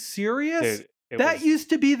fucking serious? Dude, it That was- used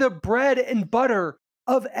to be the bread and butter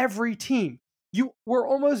of every team. You were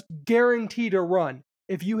almost guaranteed a run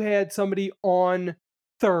if you had somebody on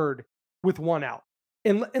third with 1 out.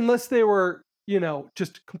 Unless they were,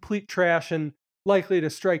 just complete trash and likely to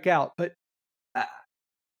strike out. But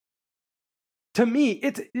to me,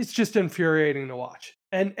 it's just infuriating to watch.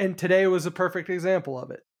 And today was a perfect example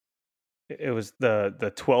of it. It was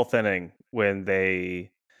the 12th inning when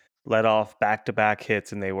they let off back-to-back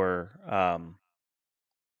hits and they were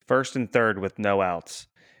first and third with no outs,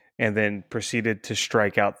 and then proceeded to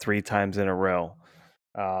strike out 3 times in a row.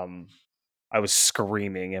 I was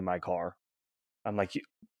screaming in my car. I'm like,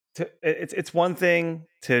 it's one thing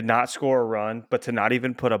to not score a run, but to not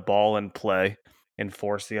even put a ball in play and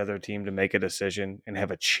force the other team to make a decision and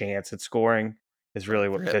have a chance at scoring is really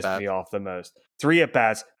what 3 pissed at-bats. me off the most. 3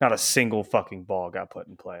 at-bats, not a single fucking ball got put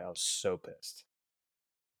in play. I was so pissed.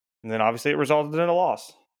 And then obviously it resulted in a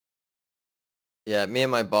loss. Yeah, me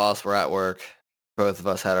and my boss were at work. Both of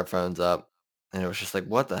us had our phones up, and it was just like,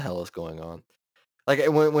 what the hell is going on? Like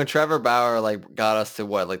when Trevor Bauer got us to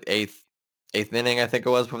what, like eighth inning, I think it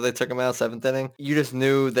was, before they took him out, 7th inning. You just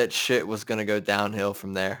knew that shit was gonna go downhill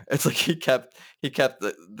from there. It's like he kept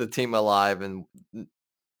the team alive, and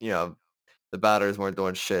the batters weren't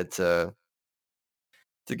doing shit to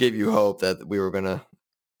give you hope that we were gonna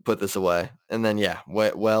put this away. And then,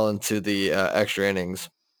 well into the extra innings.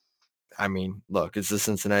 I mean, look, it's the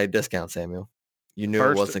Cincinnati discount, Samuel. You knew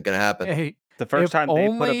it wasn't going to happen. Hey, The first if time they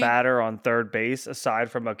put a only- batter on third base,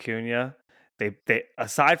 aside from Acuna,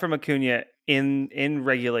 in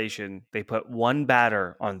regulation, they put one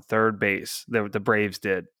batter on third base. The Braves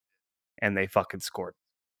did, and they fucking scored.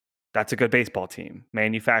 That's a good baseball team,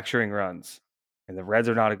 manufacturing runs, and the Reds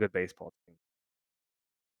are not a good baseball team.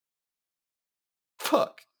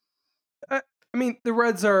 Fuck. I mean, the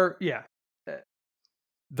Reds are,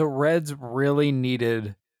 The Reds really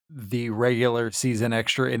needed the regular season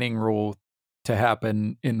extra inning rule to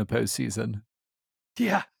happen in the postseason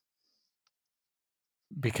yeah.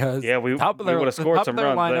 because Yeah, we top of their, would have the scored top some of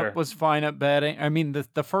their runs lineup there. was fine at batting. I mean,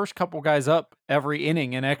 the first couple guys up every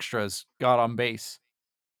inning in extras got on base.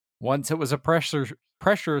 Once it was a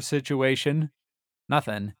pressure situation,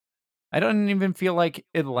 nothing. I don't even feel like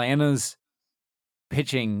Atlanta's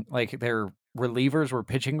pitching, like their relievers were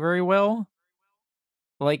pitching very well.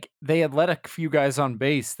 Like they had let a few guys on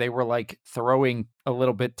base. They were like throwing a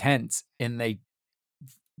little bit tense, and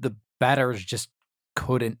the batters just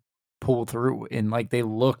couldn't pull through, and like they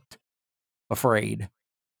looked afraid.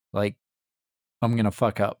 Like, I'm gonna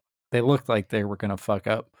fuck up. They looked like they were gonna fuck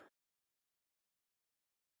up.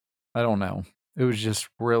 I don't know. It was just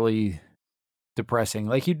really depressing.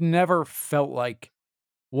 Like you'd never felt like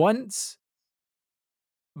once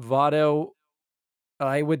Votto,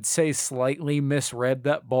 I would say, slightly misread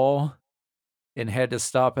that ball and had to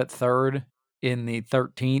stop at third in the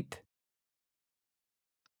 13th.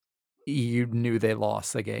 You knew they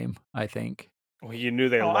lost the game, I think. Well, you knew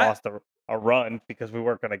they lost a run because we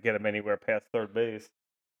weren't going to get them anywhere past third base.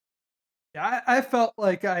 Yeah, I felt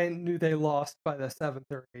like I knew they lost by the 7th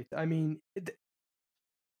or 8th. I mean,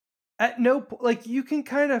 at no like you can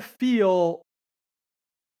kind of feel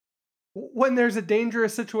when there's a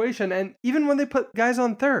dangerous situation, and even when they put guys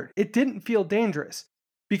on third, it didn't feel dangerous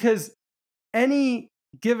because any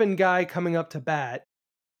given guy coming up to bat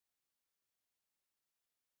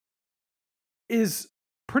is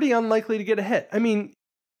pretty unlikely to get a hit. I mean,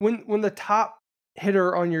 when the top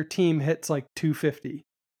hitter on your team hits like 250,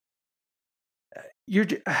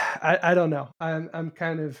 I don't know. I'm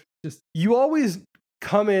kind of just, you always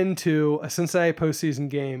come into a Cincinnati postseason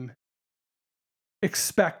game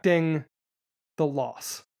expecting the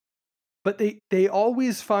loss, but they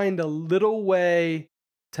always find a little way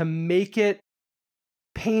to make it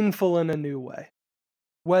painful in a new way,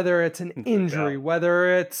 whether it's an injury,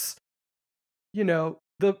 whether it's,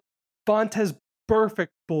 the Vontaze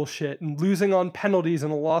perfect bullshit and losing on penalties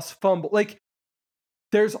and a lost fumble. Like,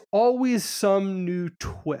 there's always some new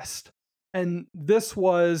twist. And this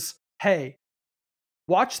was, hey,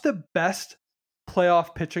 watch the best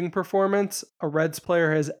playoff pitching performance a Reds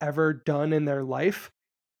player has ever done in their life,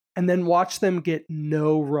 and then watch them get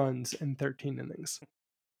no runs in 13 innings.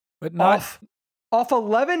 But not off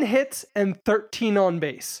 11 hits and 13 on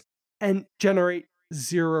base and generate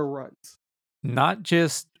 0 runs. Not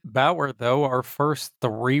just Bauer, though. Our first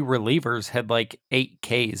 3 relievers had like 8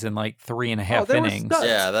 Ks in like 3.5 innings.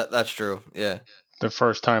 Yeah, that's true. Yeah. The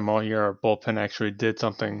first time all year our bullpen actually did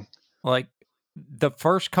something. Like the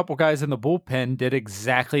first couple guys in the bullpen did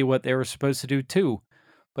exactly what they were supposed to do too,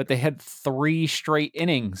 but they had 3 straight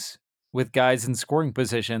innings with guys in scoring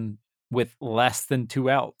position with less than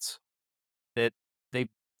 2 outs that they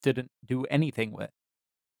didn't do anything with.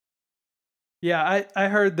 Yeah, I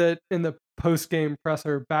heard that in the post-game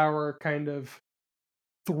presser, Bauer kind of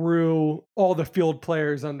threw all the field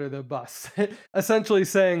players under the bus, essentially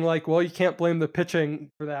saying like, well, you can't blame the pitching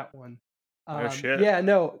for that one. Shit. Yeah,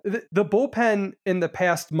 no, the bullpen in the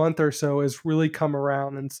past month or so has really come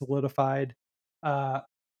around and solidified.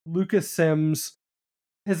 Lucas Sims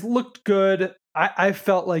has looked good. I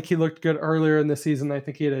felt like he looked good earlier in the season. I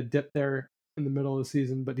think he had a dip there in the middle of the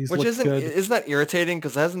season, but he's looked good. Isn't that irritating?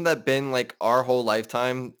 Because hasn't that been like our whole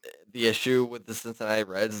lifetime? The issue with the Cincinnati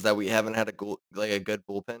Reds is that we haven't had a good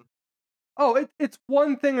bullpen. Oh, it's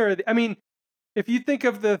one thing I mean, if you think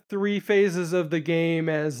of the 3 phases of the game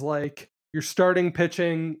as like your starting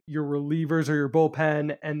pitching, your relievers or your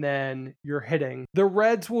bullpen, and then your hitting, the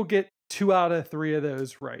Reds will get 2 out of 3 of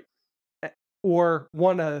those right, or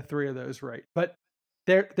 1 out of 3 of those right. But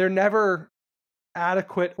they're never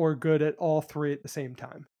adequate or good at all 3 at the same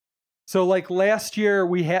time. So like last year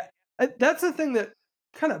we had, that's the thing that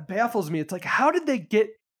kind of baffles me. It's like, how did they get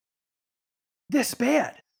this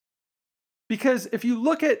bad? Because if you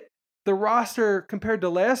look at the roster compared to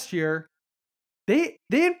last year, they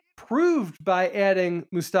improved by adding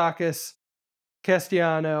Moustakas,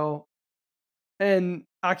 Castellano, and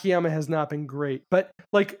Akiyama has not been great. But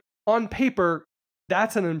like on paper,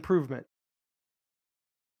 That's an improvement.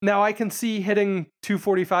 Now I can see hitting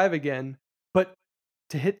 245 again, but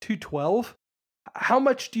to hit 212, how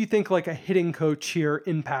much do you think like a hitting coach here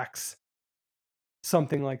impacts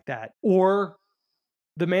something like that? Or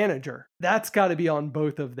the manager? That's got to be on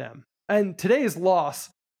both of them. And today's loss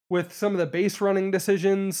with some of the base running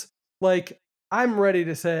decisions, like I'm ready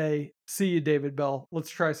to say, see you, David Bell. Let's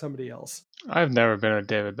try somebody else. I've never been a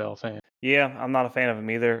David Bell fan. Yeah, I'm not a fan of him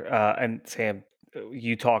either. And Sam,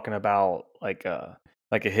 you talking about like a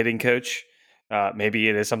hitting coach? Maybe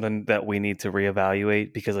it is something that we need to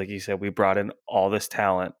reevaluate because, like you said, we brought in all this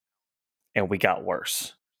talent and we got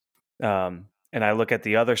worse. And I look at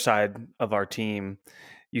the other side of our team.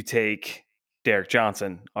 You take Derek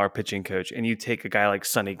Johnson, our pitching coach, and you take a guy like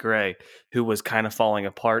Sonny Gray, who was kind of falling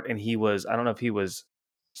apart. And he was, I don't know if he was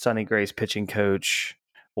Sonny Gray's pitching coach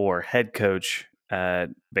or head coach at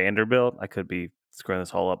Vanderbilt. I could be screwing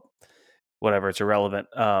this all up. Whatever, it's irrelevant.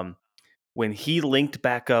 When he linked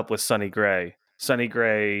back up with Sonny Gray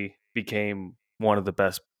became one of the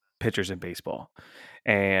best pitchers in baseball.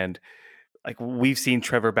 And like we've seen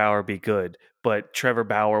Trevor Bauer be good, but Trevor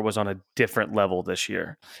Bauer was on a different level this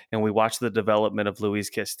year. And we watched the development of Luis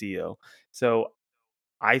Castillo. So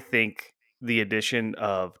I think the addition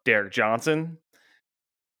of Derek Johnson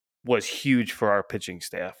was huge for our pitching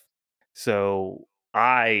staff. So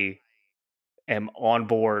I am on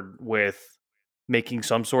board with making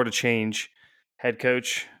some sort of change, head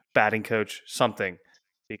coach, batting coach, something,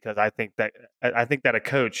 because I think that a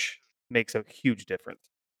coach makes a huge difference.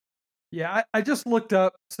 Yeah, I just looked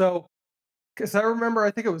up. So, because I remember,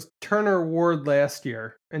 I think it was Turner Ward last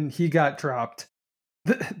year, and he got dropped.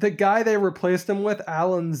 The guy they replaced him with,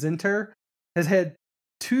 Alan Zinter, has had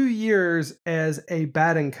 2 years as a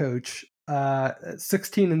batting coach,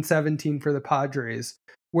 16 and 17 for the Padres,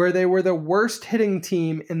 where they were the worst hitting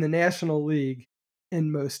team in the National League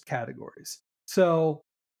in most categories. So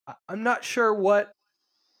I'm not sure what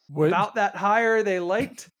about that hire they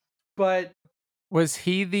liked, but Was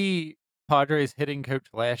he the Padres hitting coach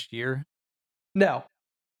last year? no.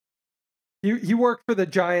 He worked for the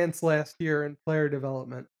Giants last year in player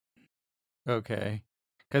development. Okay.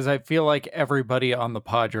 Because I feel like everybody on the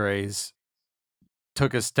Padres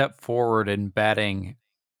took a step forward in batting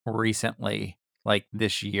recently, like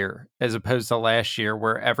this year, as opposed to last year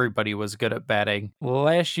where everybody was good at batting.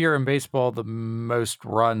 Last year in baseball, the most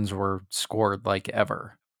runs were scored like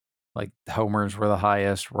ever. Like homers were the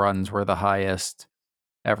highest, runs were the highest.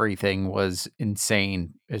 Everything was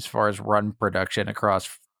insane as far as run production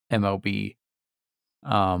across MLB.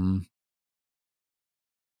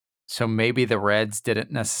 So maybe the Reds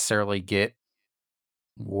didn't necessarily get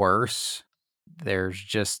worse. There's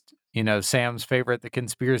just, Sam's favorite, the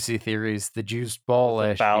conspiracy theories, the juiced ball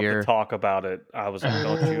last About year. to talk about it. I was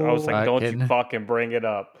like, don't you fucking bring it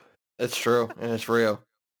up. It's true, and it's real.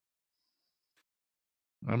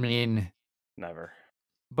 I mean, never.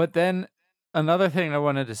 But then another thing I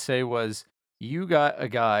wanted to say was you got a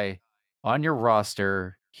guy on your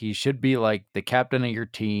roster. He should be like the captain of your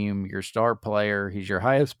team, your star player. He's your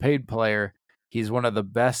highest paid player. He's one of the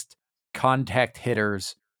best contact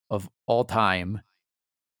hitters of all time.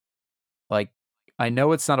 Like, I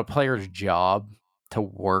know it's not a player's job to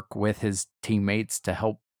work with his teammates to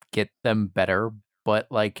help get them better, but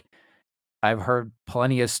like, I've heard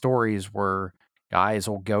plenty of stories where guys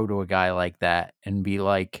will go to a guy like that and be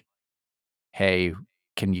like, hey,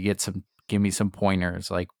 can you give me some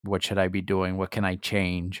pointers? Like, what should I be doing? What can I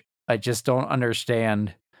change? I just don't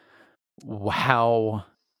understand how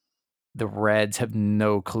the Reds have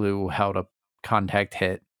no clue how to contact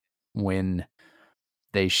hit when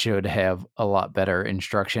they should have a lot better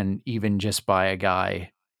instruction, even just by a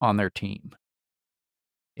guy on their team.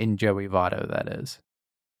 In Joey Votto, that is.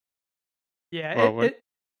 Yeah,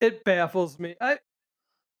 it baffles me.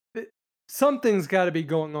 Something's got to be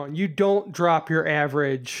going on. You don't drop your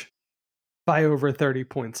average by over 30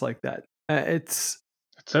 points like that. It's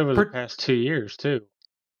over the past 2 years too.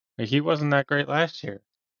 Like, he wasn't that great last year.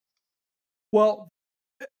 Well,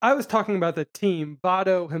 I was talking about the team.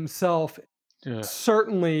 Votto himself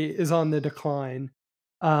certainly is on the decline.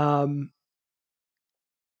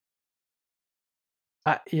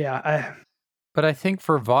 But I think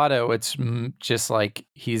for Votto, it's just like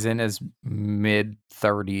he's in his mid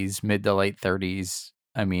to late 30s.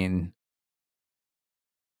 I mean,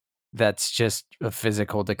 that's just a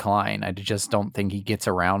physical decline. I just don't think he gets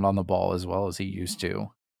around on the ball as well as he used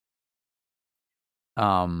to.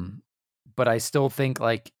 But I still think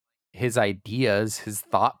like his ideas, his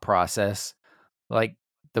thought process, like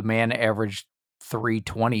the man averaged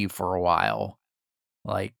 320 for a while.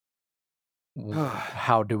 Like,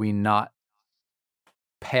 how do we not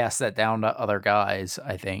pass that down to other guys,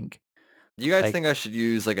 I think. Do you guys Like- think I should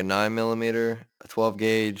use like a 9mm, a 12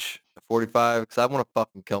 gauge, a 45? Because I want to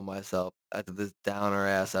fucking kill myself after this downer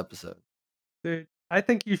ass episode. Dude, I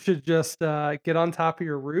think you should just get on top of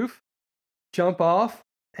your roof, jump off,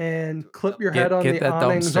 and clip your head on Get the that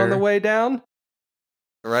awnings on the dumpster. way down.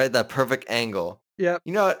 Right, that perfect angle. Yep.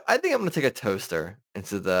 You know what? I think I'm gonna take a toaster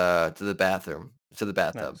into the bathroom, to the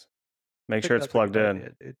bathtub. Nice. Make think sure it's that's a good plugged in.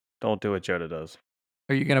 idea, dude. Don't do what Joda does.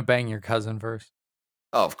 Are you gonna bang your cousin first?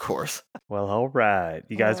 Oh, of course. Well, all right.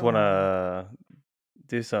 You guys want to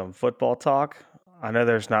do some football talk? I know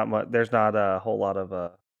there's not much. There's not a whole lot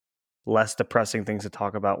of less depressing things to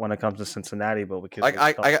talk about when it comes to Cincinnati, but we could.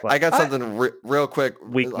 I got something real quick.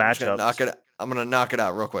 Weak I'm just gonna matchups. I'm gonna knock it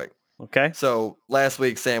out real quick. Okay. So last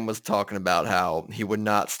week, Sam was talking about how he would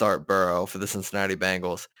not start Burrow for the Cincinnati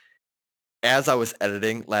Bengals. As I was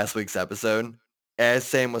editing last week's episode, as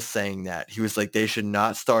Sam was saying that, he was like, they should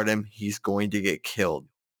not start him. He's going to get killed.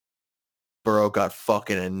 Burrow got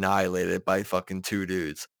fucking annihilated by fucking two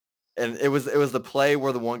dudes. And it was the play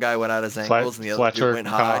where the one guy went out his ankles and the other dude Fletcher went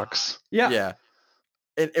high. Cox. Yeah.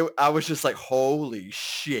 Yeah. I was just like, holy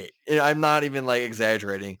shit. And I'm not even like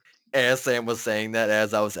exaggerating. As Sam was saying that,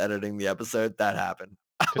 as I was editing the episode, that happened.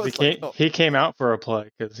 I Because was like, oh, he came out for a play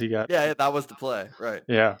because he got yeah, that was the play, right?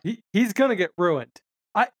 yeah. He's gonna get ruined.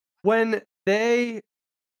 When they,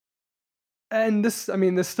 and this, I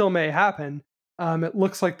mean, this still may happen. It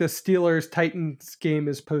looks like the Steelers Titans game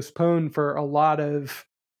is postponed for a lot of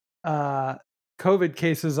COVID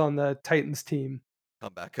cases on the Titans team.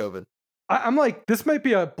 Come back, COVID. I'm like, this might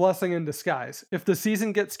be a blessing in disguise. If the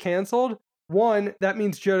season gets canceled, one, that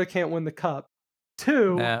means Joda can't win the cup.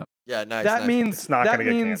 Two, No, Yeah, nice. that nice. means It's not that going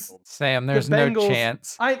to get means canceled. Sam, there's no Bengals-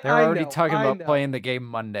 chance. I They're already know, talking I about know. playing the game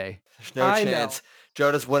Monday. There's no I know. chance.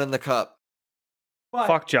 Joda's winning the cup. but,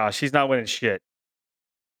 Fuck Josh. He's not winning shit.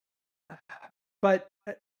 but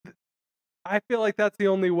I feel like that's the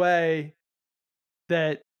only way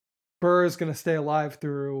that Burr is going to stay alive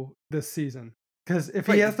through this season. Because if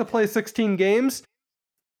he Right. has to play 16 games,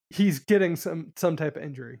 he's getting some type of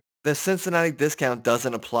injury. The Cincinnati discount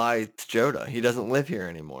doesn't apply to Joda. He doesn't live here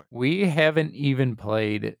anymore. We haven't even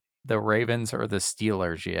played the Ravens or the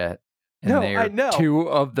Steelers yet. And No, they I are know. two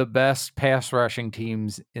of the best pass rushing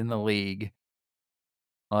teams in the league.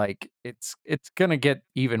 Like it's gonna get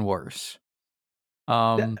even worse.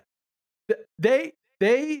 They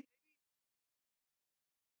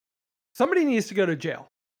somebody needs to go to jail.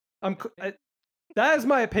 That is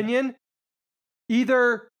my opinion.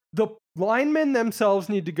 Either the linemen themselves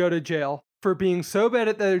need to go to jail for being so bad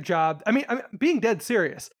at their job. I mean, being dead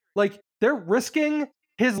serious. Like they're risking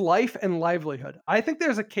his life and livelihood. I think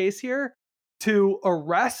there's a case here to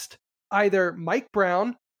arrest either Mike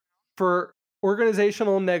Brown for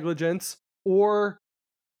organizational negligence or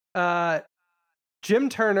Jim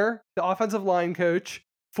Turner, the offensive line coach,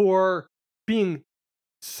 for being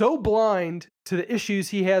so blind to the issues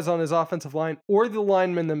he has on his offensive line, or the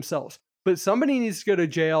linemen themselves. But somebody needs to go to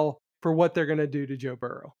jail for what they're going to do to Joe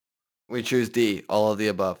Burrow. We choose D, all of the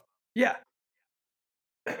above. Yeah.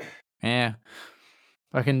 Yeah.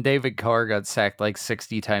 Fucking David Carr got sacked like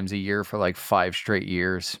 60 times a year for like 5 straight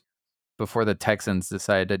years before the Texans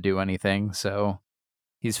decided to do anything. So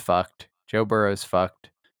he's fucked. Joe Burrow's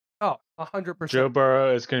fucked. Oh, 100%. Joe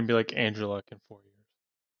Burrow is going to be like Andrew Luck in 4 years.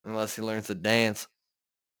 Unless he learns to dance.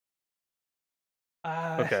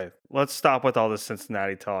 Okay, let's stop with all this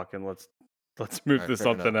Cincinnati talk and let's move Alright, to fair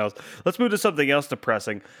something else. Let's move to something else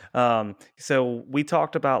depressing. So we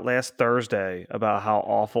talked about last Thursday about how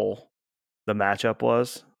awful the matchup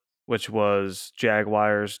was, which was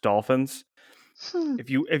Jaguars Dolphins.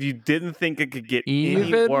 If you didn't think it could get any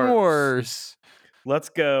Even worse. let's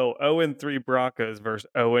go 0-3 Broncos versus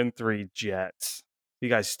 0-3 Jets. You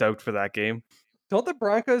guys stoked for that game? Don't the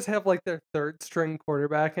Broncos have like their third string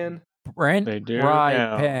quarterback in? Brent They do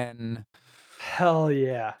now. Rypien. Hell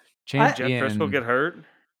yeah. Jet Driscoll get hurt?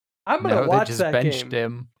 I'm going to No, watch they just that benched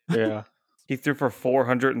game. him. Yeah. He threw for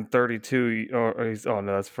 432. Oh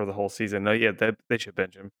no, that's for the whole season. No, yeah, they should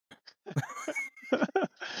bench him.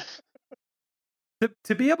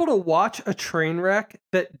 To be able to watch a train wreck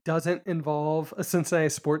that doesn't involve a Cincinnati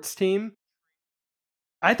sports team,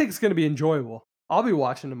 I think it's going to be enjoyable. I'll be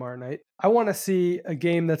watching tomorrow night. I want to see a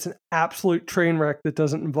game that's an absolute train wreck that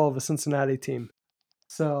doesn't involve a Cincinnati team.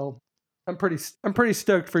 So I'm pretty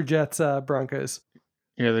stoked for Jets Broncos.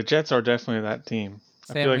 Yeah, the Jets are definitely that team.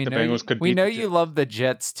 I Sam, feel like the Bengals could we beat know the you Jets. love the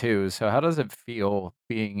Jets too. So how does it feel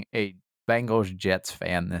being a Bengals Jets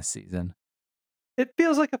fan this season? It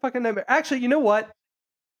feels like a fucking nightmare. Actually, you know what?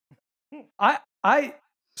 I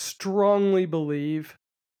strongly believe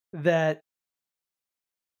that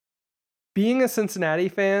being a Cincinnati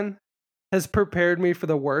fan has prepared me for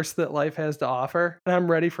the worst that life has to offer, and I'm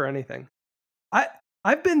ready for anything.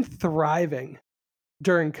 I've been thriving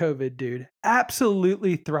during COVID, dude.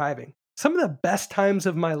 Absolutely thriving. Some of the best times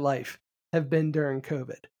of my life have been during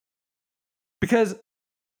COVID. Because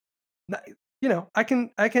I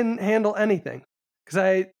can handle anything.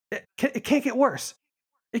 Because it can't get worse.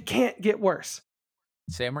 It can't get worse.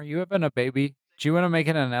 Sam, are you having a baby? Do you want to make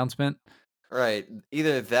an announcement? Right.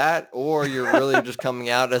 Either that or you're really just coming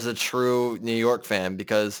out as a true New York fan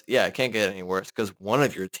because, yeah, it can't get any worse because one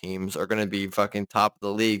of your teams are going to be fucking top of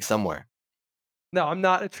the league somewhere. No, I'm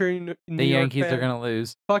not a true New The York Yankees fan. are going to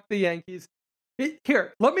lose. Fuck the Yankees.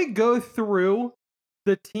 Here, let me go through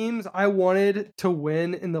the teams I wanted to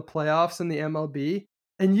win in the playoffs in the MLB,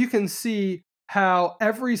 and you can see how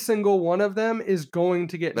every single one of them is going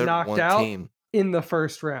to get They're knocked one out team. in the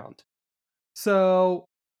first round. So,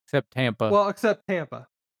 Except Tampa. well, except Tampa.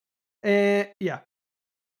 And yeah.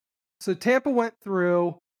 So Tampa went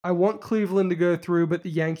through. I want Cleveland to go through, but the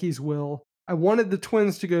Yankees will. I wanted the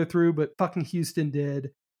Twins to go through, but fucking Houston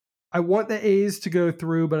did. I want the A's to go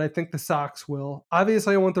through, but I think the Sox will.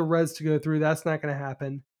 Obviously, I want the Reds to go through. That's not going to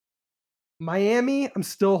happen. Miami, I'm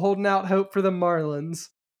still holding out hope for the Marlins.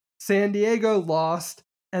 San Diego lost,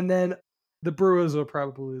 and then the Brewers will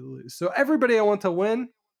probably lose. So everybody I want to win,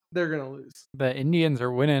 they're going to lose. The Indians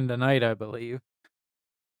are winning tonight, I believe.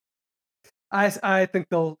 I think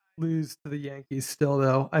they'll lose to the Yankees still,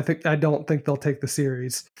 though. I don't think they'll take the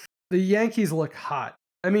series. The Yankees look hot.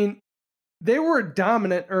 I mean, they were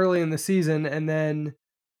dominant early in the season, and then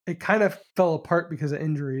it kind of fell apart because of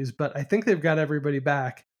injuries, but I think they've got everybody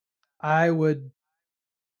back. I would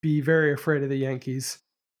be very afraid of the Yankees.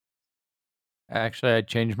 Actually, I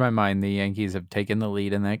changed my mind. The Yankees have taken the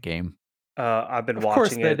lead in that game. I've been Of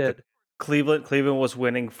course watching they it. did. Cleveland was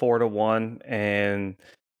winning 4-1, and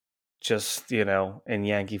just in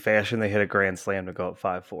Yankee fashion, they hit a grand slam to go up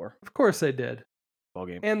 5-4. Of course they did. Ball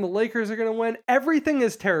game. And the Lakers are going to win. Everything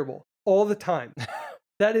is terrible all the time.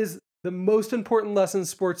 That is the most important lesson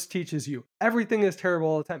sports teaches you. Everything is terrible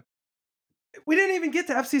all the time. We didn't even get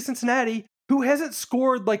to FC Cincinnati, who hasn't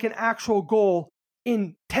scored like an actual goal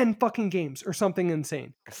in 10 fucking games or something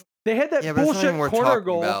insane. They had that Yeah, but it's not bullshit even worth corner talking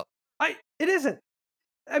goal. about. It isn't.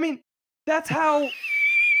 I mean, that's how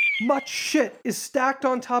much shit is stacked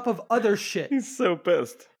on top of other shit. He's so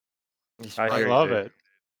pissed. He's I I hear you, love dude. it.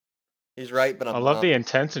 He's right, but I I'm love not. the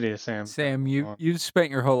intensity of Sam. Sam, you've spent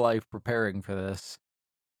your whole life preparing for this.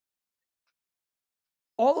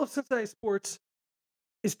 All of Cincinnati sports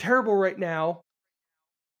is terrible right now,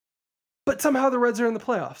 but somehow the Reds are in the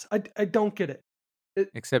playoffs. I don't get it.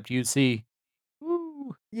 Except UC.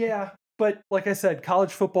 Woo. Yeah, but like I said,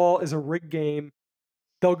 college football is a rigged game.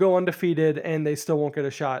 They'll go undefeated and they still won't get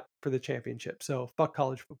a shot for the championship. So fuck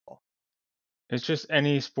college football. It's just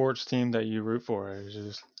any sports team that you root for. It's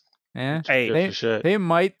just Yeah. Hey, gives a shit. They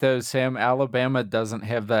might though, Sam. Alabama doesn't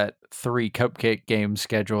have that 3 cupcake game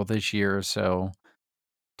schedule this year, so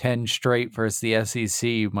 10 straight versus the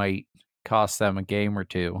SEC might cost them a game or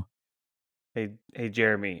two. Hey,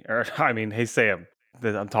 Jeremy, or I mean, hey, Sam.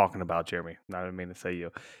 I'm talking about Jeremy. Not I mean to say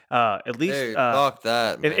you. At least Dude, fuck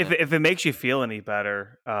that, man. if it makes you feel any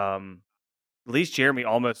better, at least Jeremy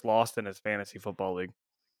almost lost in his fantasy football league.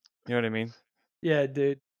 You know what I mean? Yeah,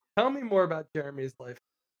 dude. Tell me more about Jeremy's life.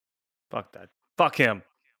 Fuck that. Fuck him.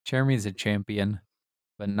 Jeremy's a champion,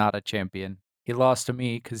 but not a champion. He lost to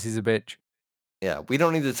me because he's a bitch. Yeah, we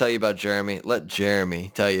don't need to tell you about Jeremy. Let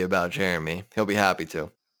Jeremy tell you about Jeremy. He'll be happy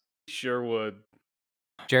to. Sure would.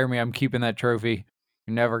 Jeremy, I'm keeping that trophy.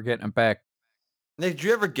 You're never getting it back. Nick, did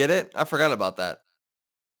you ever get it? I forgot about that.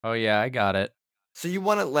 Oh yeah, I got it. So you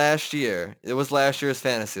won it last year. It was last year's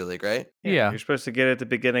fantasy league, right? Yeah. You're supposed to get it at the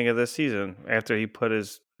beginning of this season after he put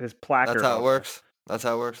his placard. That's how it on works. That's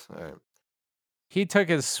how it works. All right. He took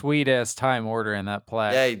his sweet ass time ordering that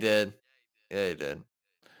plaque. Yeah, he did. Yeah, he did.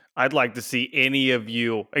 I'd like to see any of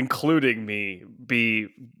you, including me, be,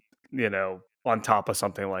 on top of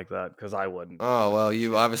something like that because I wouldn't. Oh well,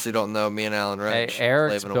 you obviously don't know me and Alan Hey, Wrench.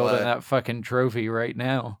 Eric's slaving building away. that fucking trophy right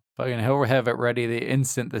now. Fucking he'll have it ready the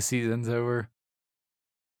instant the season's over.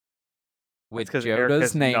 With Because Eric Joda's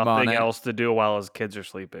has name on nothing it. else to do while his kids are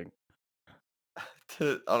sleeping. Did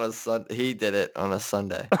it on a Sunday. He did it on a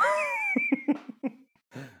Sunday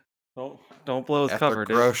Don't blow his after cover,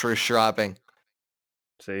 dude. grocery shopping.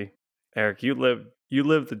 See, Eric, you live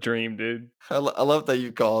the dream, dude. I love that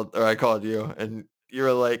you called, or I called you, and you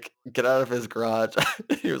were like, "Get out of his garage."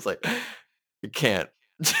 He was like, "You can't."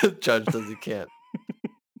 Judge says you can't.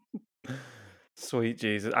 Sweet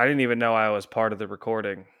Jesus, I didn't even know I was part of the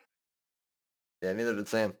recording. Yeah, neither did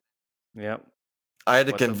Sam. Yep. I had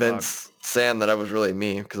to What the fuck? convince Sam that I was really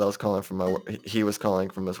me because I was calling from my he was calling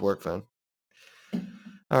from his work phone.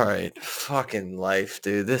 All right, fucking life,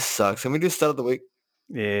 dude. This sucks. Can we do stud of the week?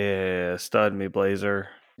 Yeah, stud me, Blazer.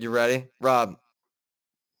 You ready, Rob?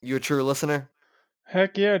 You a true listener?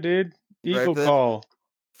 Heck yeah, dude. You ready Eagle for this? call.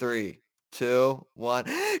 3, 2, 1.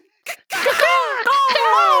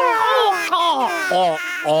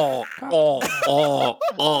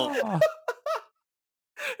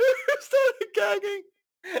 Who started gagging?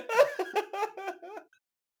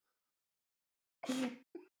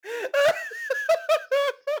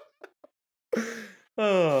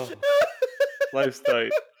 Oh, life's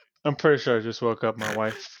tight. I'm pretty sure I just woke up my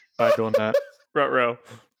wife by doing that. Ruh-roh.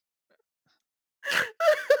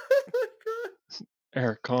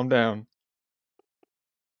 Eric, calm down.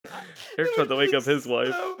 Eric's about to wake up his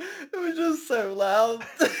wife. It was just so loud.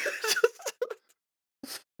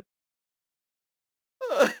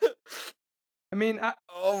 I mean,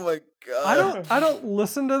 Oh my god. I don't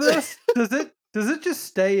listen to this. Does it just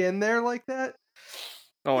stay in there like that?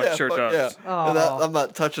 Oh, it sure fuck does. Yeah. Aw. I'm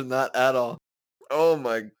not touching that at all. Oh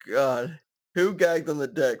my god. Who gagged on the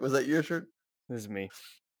deck? Was that you, Richard? This is me.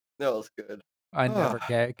 That was good. I never Ah.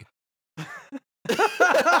 gag.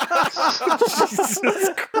 Jesus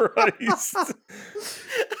Christ.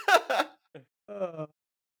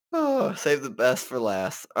 Oh, save the best for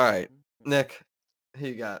last. All right, Nick, who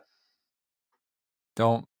you got?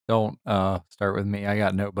 Don't start with me. I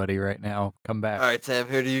got nobody right now. Come All back. right, Sam,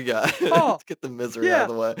 who do you got? Oh, Let's get the misery out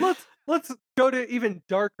of the way. Let's go to even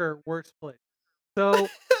darker, worse place. So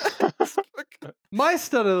my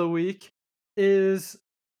stud of the week is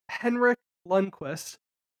Henrik Lundqvist,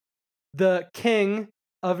 the king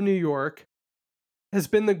of New York, has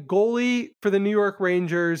been the goalie for the New York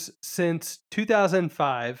Rangers since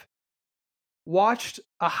 2005. Watched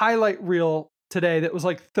a highlight reel today that was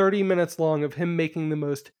like 30 minutes long of him making the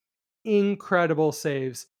most incredible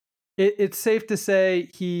saves. It's safe to say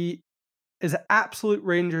he is an absolute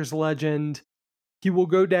Rangers legend. He will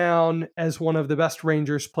go down as one of the best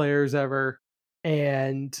Rangers players ever.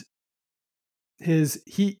 And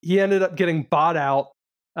he ended up getting bought out.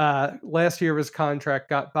 Last year of his contract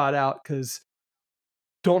got bought out because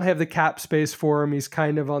don't have the cap space for him. He's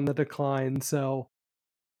kind of on the decline. So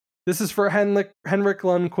this is for Henrik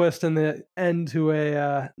Lundqvist and the end to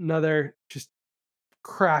another just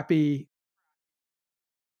crappy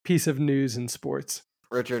piece of news in sports.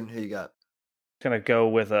 Richard, who you got? Gonna go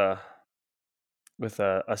with a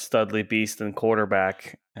studly beast and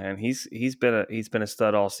quarterback, and he's been a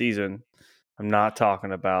stud all season. I'm not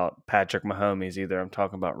talking about Patrick Mahomes either. I'm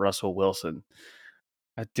talking about Russell Wilson.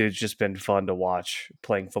 That dude's just been fun to watch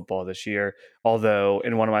playing football this year. Although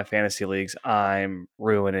in one of my fantasy leagues, I'm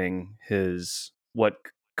ruining his what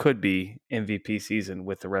could be MVP season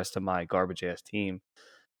with the rest of my garbage ass team.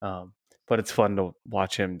 But it's fun to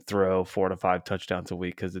watch him throw 4 to 5 touchdowns a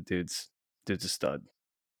week because the dude's a stud.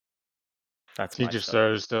 That's He my just stud.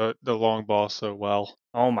 throws the long ball so well.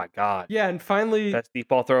 Oh my god! Yeah, and finally, Best deep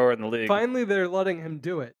ball thrower in the league. finally they're letting him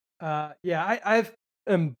do it. I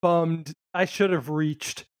am bummed. I should have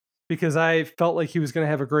reached because I felt like he was going to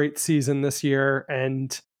have a great season this year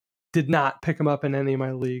and did not pick him up in any of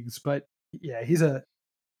my leagues. But yeah,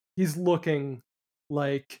 he's looking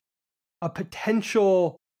like a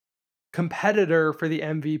potential competitor for the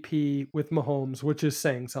MVP with Mahomes, which is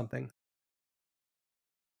saying something.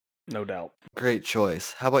 No doubt. Great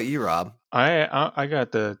choice. How about you, Rob? I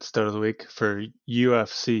got the stud of the week for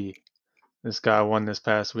UFC. This guy won this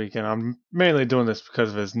past week, and I'm mainly doing this because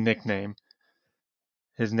of his nickname.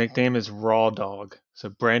 His nickname is Raw Dog. So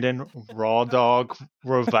Brandon Raw Dog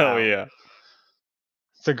Roval. Oh yeah.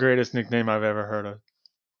 It's the greatest nickname I've ever heard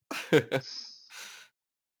of.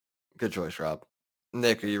 Good choice, Rob.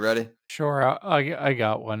 Nick, are you ready? Sure, I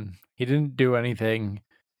got one. He didn't do anything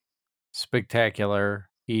spectacular.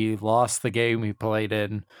 He lost the game he played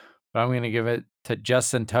in, but I'm going to give it to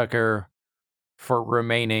Justin Tucker for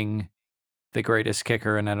remaining the greatest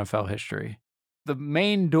kicker in NFL history. The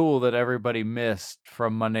main duel that everybody missed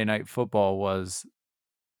from Monday Night Football was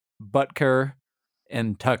Butker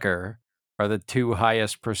and Tucker are the two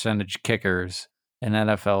highest percentage kickers in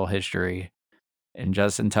NFL history, and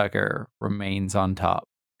Justin Tucker remains on top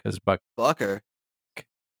because Bucker.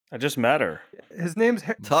 I just met her. His name's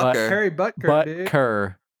Tucker. Harry Butker, dude.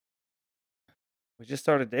 Butker. We just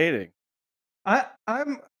started dating.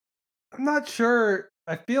 I'm not sure.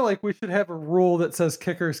 I feel like we should have a rule that says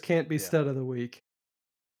kickers can't be Yeah. stud of the week.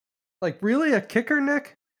 Like, really, a kicker,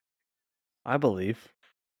 Nick? I believe.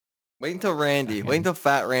 Wait until Randy. Wait until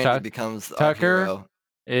Fat Randy becomes our Tucker hero.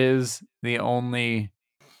 is the only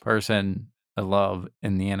person I love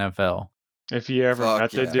in the NFL. If you ever Fuck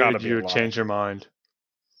met the yeah. Gotta dude, be you a would lie. change your mind.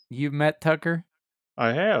 You met Tucker?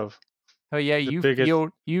 I have. Oh yeah, The you biggest-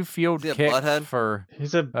 field Is he a kicked butthead? for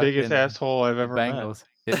He's the biggest fucking asshole I've the ever met. Bengals.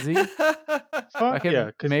 Is he? Fuck Fucking- yeah,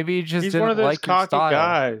 because maybe he just he's didn't one of those like your cocky style.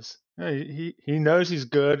 guys. Yeah, he knows he's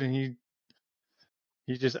good, and he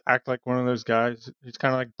just act like one of those guys. He's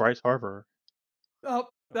kind of like Bryce Harper. Oh,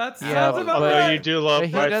 that Yeah, sounds about but right. you do love But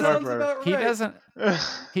he Bryce That doesn't- sounds Harper. about He right. doesn't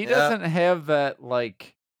he Yeah. doesn't have that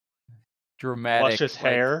like dramatic Luscious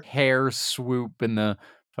like, hair. hair swoop and the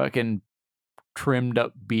fucking trimmed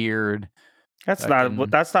up beard. That's Fucking-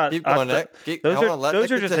 not. That's not. Keep that's going, the- Nick. those Hold are on, let those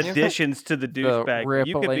Nick are just continue. additions to the The douchebag.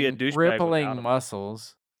 You could be a douchebag rippling without 'em.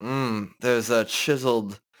 muscles. There's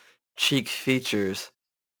chiseled cheek features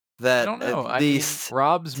I that don't know. at I mean, least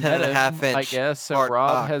Rob's 10 met and a him, half I inch guess, so hard Rob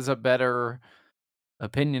cock. has a better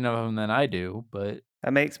opinion of him than I do. But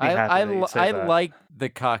That makes me I happy. that you say I that. like the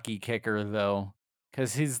cocky kicker though,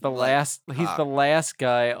 because he's the You like last. He's the cock. last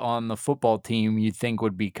guy on the football team you'd think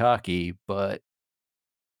would be cocky, but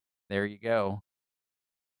there you go.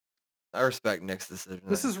 I respect Nick's decision.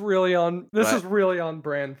 This there. is really on. This But- is really on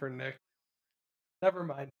brand for Nick. Never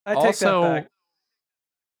mind. I take Also, that back.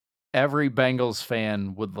 every Bengals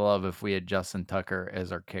fan would love if we had Justin Tucker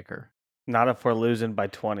as our kicker. Not if we're losing by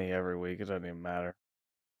 20 every week. It doesn't even matter.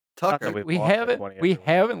 Tucker. that we've We lost by haven't 20 we every week.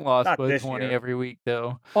 haven't lost Not by this 20 year. every week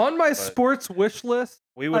though. On my but- sports wish list,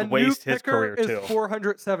 We a would new waste his kicker career is too.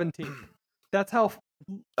 417. That's how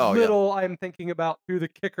Oh, yeah. little I'm thinking about who the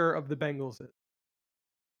kicker of the Bengals is.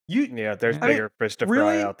 You Yeah, there's I mean, bigger fish to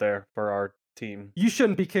really- fry out there for our team. you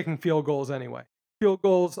shouldn't be kicking field goals anyway. Field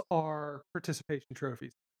goals are participation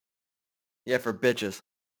trophies. Yeah, for bitches.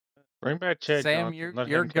 Bring back Chad Sam, Johnson. Let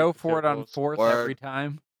you're him kick go the for field it on goals. fourth Word. every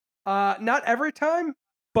time. Not every time,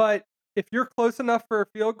 but if you're close enough for a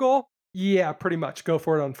field goal, yeah, pretty much go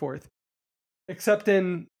for it on fourth. Except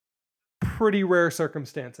in pretty rare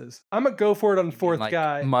circumstances. I'm a go for it on You mean, fourth like,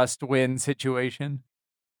 guy. must win situation.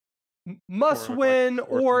 Must Or, like, win, 4th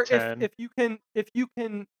or and 10. if you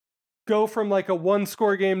can go from like a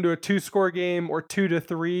 1-score game to a 2-score game or 2 to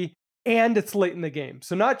 3, and it's late in the game.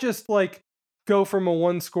 So not just like go from a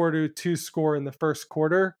 1-score to a 2-score in the first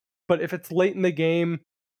quarter, but if it's late in the game,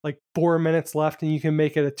 like 4 minutes left, and you can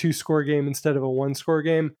make it a 2-score game instead of a 1-score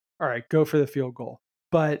game, all right, go for the field goal.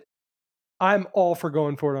 But I'm all for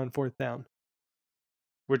going for it on fourth down.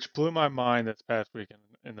 Which blew my mind this past weekend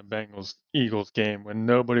in the Bengals-Eagles game when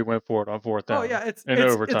nobody went for it on fourth down. Oh yeah, it's in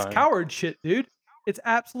it's overtime. coward shit, dude. It's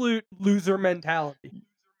absolute loser mentality.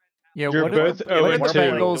 Yeah, You're what both did, Yeah, what they did the weren't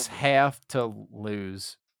playing Bengals to- have to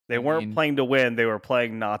lose? They I weren't mean- playing to win. They were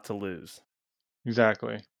playing not to lose.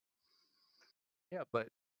 Exactly. Yeah, but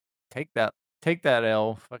take that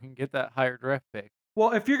L. Fucking get that higher draft pick.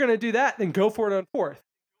 Well, if you're gonna do that, then go for it on fourth.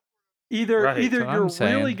 Either Right, either that's what you're I'm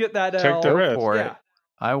saying. really get that Take L. the Go risk. for yeah. it.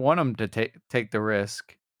 I want them to take the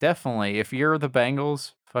risk. Definitely. If you're the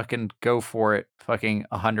Bengals, fucking go for it. Fucking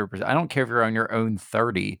 100%. I don't care if you're on your own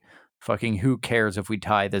 30. Fucking who cares if we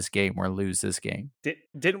tie this game or lose this game?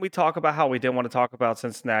 Didn't we talk about how we didn't want to talk about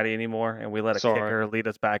Cincinnati anymore, and we let a Sorry. kicker lead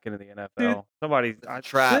us back into the NFL?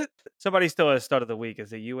 Trap. Somebody still has stud of the week.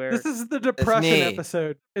 Is it you, Eric? This is the depression me.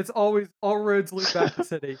 episode. It's always all roads lead back to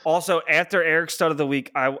City. Also, after Eric's stud of the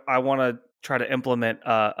week, I want to try to implement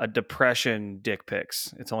a depression dick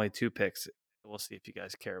pics. It's only 2 picks. We'll see if you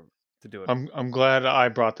guys care to do it. I'm glad I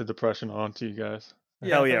brought the depression on to you guys.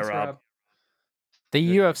 Hell yeah, thanks, Rob. The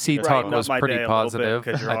Yeah, UFC you guys talk brighten up was my pretty day a little bit positive,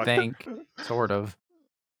 'cause you're I on. think. Sort of.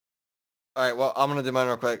 All right, well, I'm gonna do mine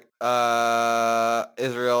real quick.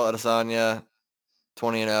 Israel Adesanya,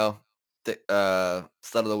 20-0,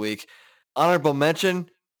 stud of the week. Honorable mention: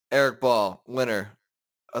 Eric Ball, winner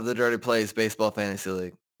of the Dirty Plays Baseball Fantasy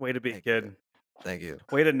League. Way to be Thank you. good. Thank you.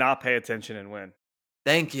 Way to not pay attention and win.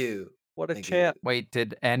 Thank you. What a Thank you. champ. Wait,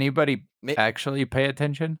 did anybody Me, actually pay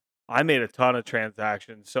attention? I made a ton of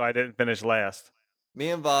transactions, so I didn't finish last. me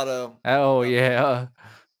and Votto. Oh, Uh, yeah.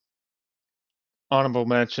 Honorable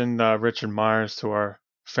mention, Richard Myers to our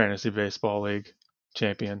fantasy baseball league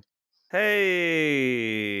champion.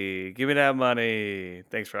 Hey, give me that money.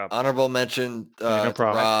 Thanks, Rob. Honorable mention no to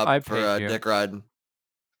problem. Rob I for paid you. dick riding.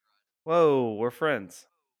 Whoa, we're friends.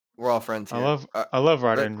 We're all friends here. I love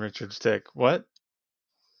riding Richard's dick. What?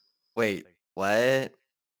 Wait, what?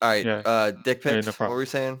 All right. Yeah. Dick Yeah, no pics. What problem. were we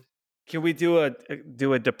saying? Can we do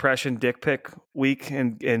a depression dick pic week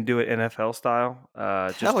and do it NFL style?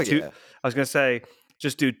 Hell yeah. I was gonna say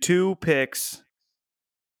just do 2 picks,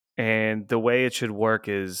 and the way it should work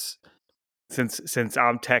is since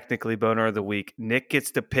I'm technically boner of the week, Nick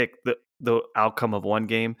gets to pick the outcome of one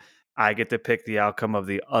game. I get to pick the outcome of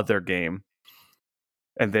the other game,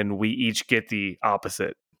 and then we each get the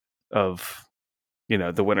opposite of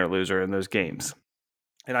the winner loser in those games.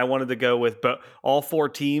 And I wanted to go with all 4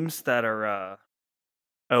 teams that are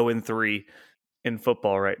 0-3 in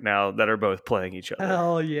football right now that are both playing each other.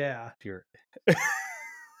 Hell yeah.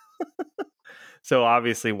 So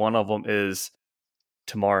obviously one of them is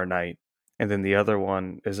tomorrow night, and then the other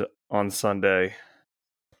one is on Sunday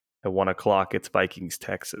at 1:00. It's Vikings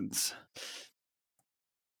Texans.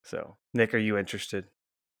 So Nick, are you interested?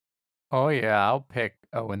 Oh yeah, I'll pick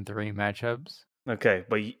 0-3 matchups. Okay,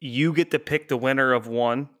 but you get to pick the winner of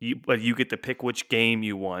one, but you get to pick which game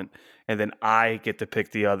you want, and then I get to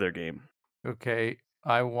pick the other game. Okay,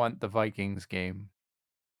 I want the Vikings game.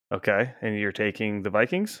 Okay, and you're taking the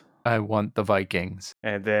Vikings? I want the Vikings.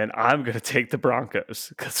 And then I'm going to take the Broncos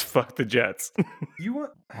because fuck the Jets. You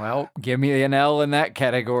want? Well, give me an L in that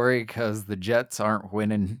category because the Jets aren't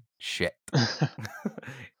winning shit.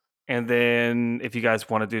 And then if you guys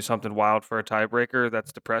want to do something wild for a tiebreaker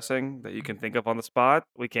that's depressing that you can think of on the spot,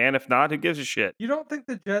 we can. If not, who gives a shit? You don't think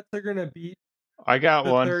the Jets are gonna beat I got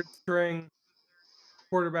the one. third string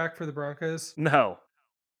quarterback for the Broncos? No,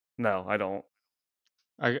 I don't.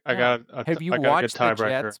 I Yeah. got a, Have you I got a good watched the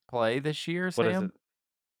tiebreaker. Jets play this year, What is Sam? it?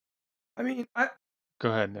 I mean,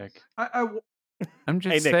 Go ahead, Nick. I'm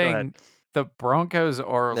just Hey, Nick, go saying ahead. the Broncos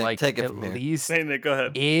are Nick, like take it at from here. least Hey, Nick, go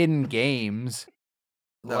ahead. in games.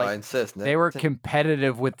 No, Like, I insist. Nick. They were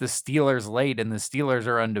competitive with the Steelers late, and the Steelers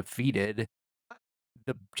are undefeated.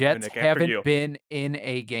 The Jets Nick, after you. haven't been in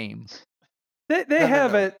a game. they No.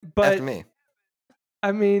 haven't, but After me.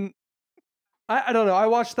 I mean, I don't know. I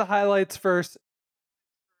watched the highlights first.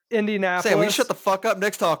 Indianapolis. Sam, will you shut the fuck up?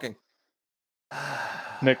 Nick's talking.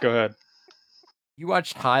 Nick, go ahead. You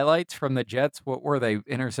watched highlights from the Jets. What were they?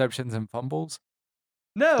 Interceptions and fumbles?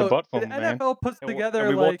 No, butt the fumble, man. NFL puts And together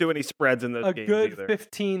we won't like do any spreads in those a games good either.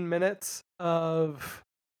 15 minutes of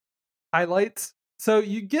highlights. So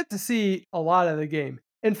you get to see a lot of the game.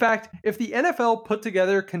 In fact, if the NFL put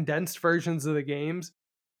together condensed versions of the games,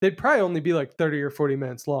 they'd probably only be like 30 or 40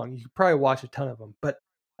 minutes long. You could probably watch a ton of them, but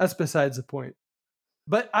that's besides the point.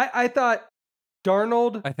 But I thought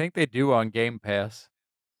Darnold, I think they do on Game Pass.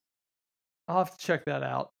 I'll have to check that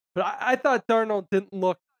out. But I thought Darnold didn't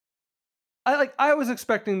look. I was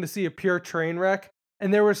expecting to see a pure train wreck,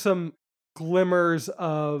 and there were some glimmers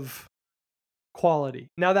of quality.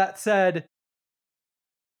 Now that said,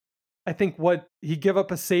 I think what he gave up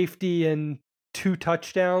a safety and 2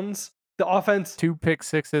 touchdowns. The offense, 2 pick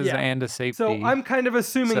sixes Yeah. and a safety. so I'm kind of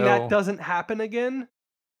assuming So- that doesn't happen again,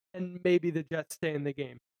 and maybe the Jets stay in the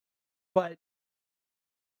game. But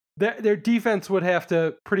their defense would have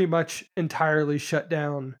to pretty much entirely shut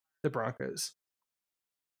down the Broncos.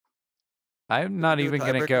 I'm not do a even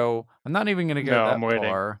gonna tiebreaker? go. I'm not even gonna go No, that I'm waiting.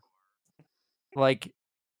 far. Like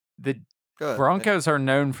the Go ahead. Nick. Broncos are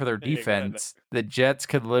known for their Yeah, go ahead, Nick. defense. The Jets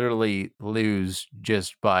could literally lose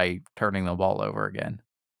just by turning the ball over again.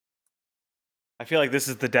 I feel like this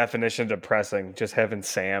is the definition of depressing. Just having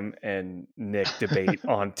Sam and Nick debate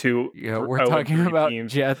on 2 Yeah, we're 0-3 talking about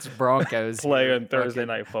teams Jets Broncos play here, on Thursday fucking-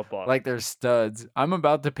 Night Football. like they're studs. I'm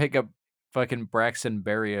about to pick up fucking Braxton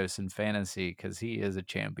Berrios in fantasy because he is a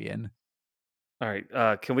champion. All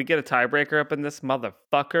right, can we get a tiebreaker up in this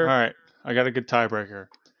motherfucker? All right, I got a good tiebreaker.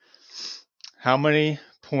 How many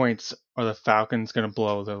points are the Falcons going to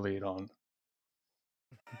blow their lead on?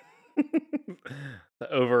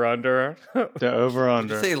 The over/under. The over Did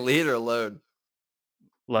under. you say lead or load?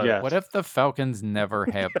 Low. Yes. What if the Falcons never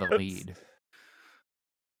have the Yes. lead?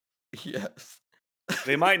 Yes.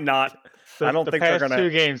 They might not. I don't the think they're past gonna. 2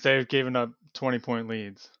 games they've given up 20-point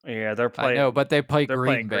leads. Yeah, they're I playing. know, but they play they're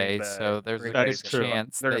Green playing Green Bay, Bay. so there's Green a good Bay's gonna-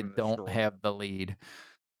 chance they're they gonna don't destroy have them. the lead.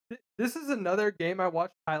 This is another game I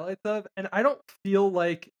watched highlights of, and I don't feel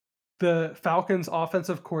like the Falcons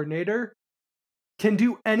offensive coordinator can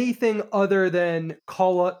do anything other than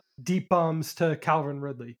call up deep bombs to Calvin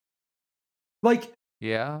Ridley. Like,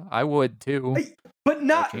 Yeah, I would too. but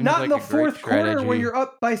not seems in like the a great fourth quarter when strategy. you're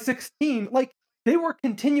up by 16. Like, they were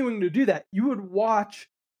continuing to do that. You would watch,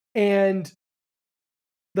 and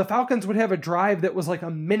the Falcons would have a drive that was like a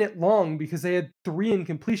minute long because they had 3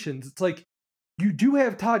 incompletions. It's like, you do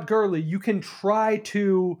have Todd Gurley. You can try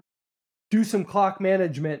to do some clock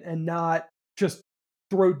management and not just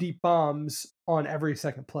throw deep bombs on every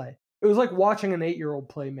second play. It was like watching an 8-year-old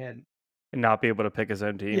play Madden. And not be able to pick his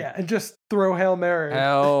own team. Yeah, and just throw Hail Mary.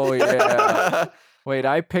 Hell yeah. Wait,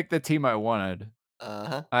 I picked the team I wanted.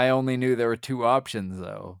 Uh-huh. I only knew there were 2 options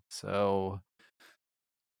though. So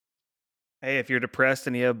Hey, if you're depressed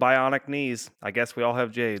and you have bionic knees, I guess we all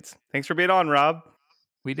have Jades. Thanks for being on, Rob.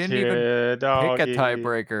 we didn't even Yeah, pick doggy. a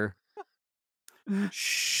tiebreaker.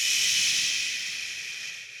 Shh.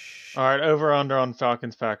 All right, over under on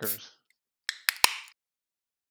Falcons Packers.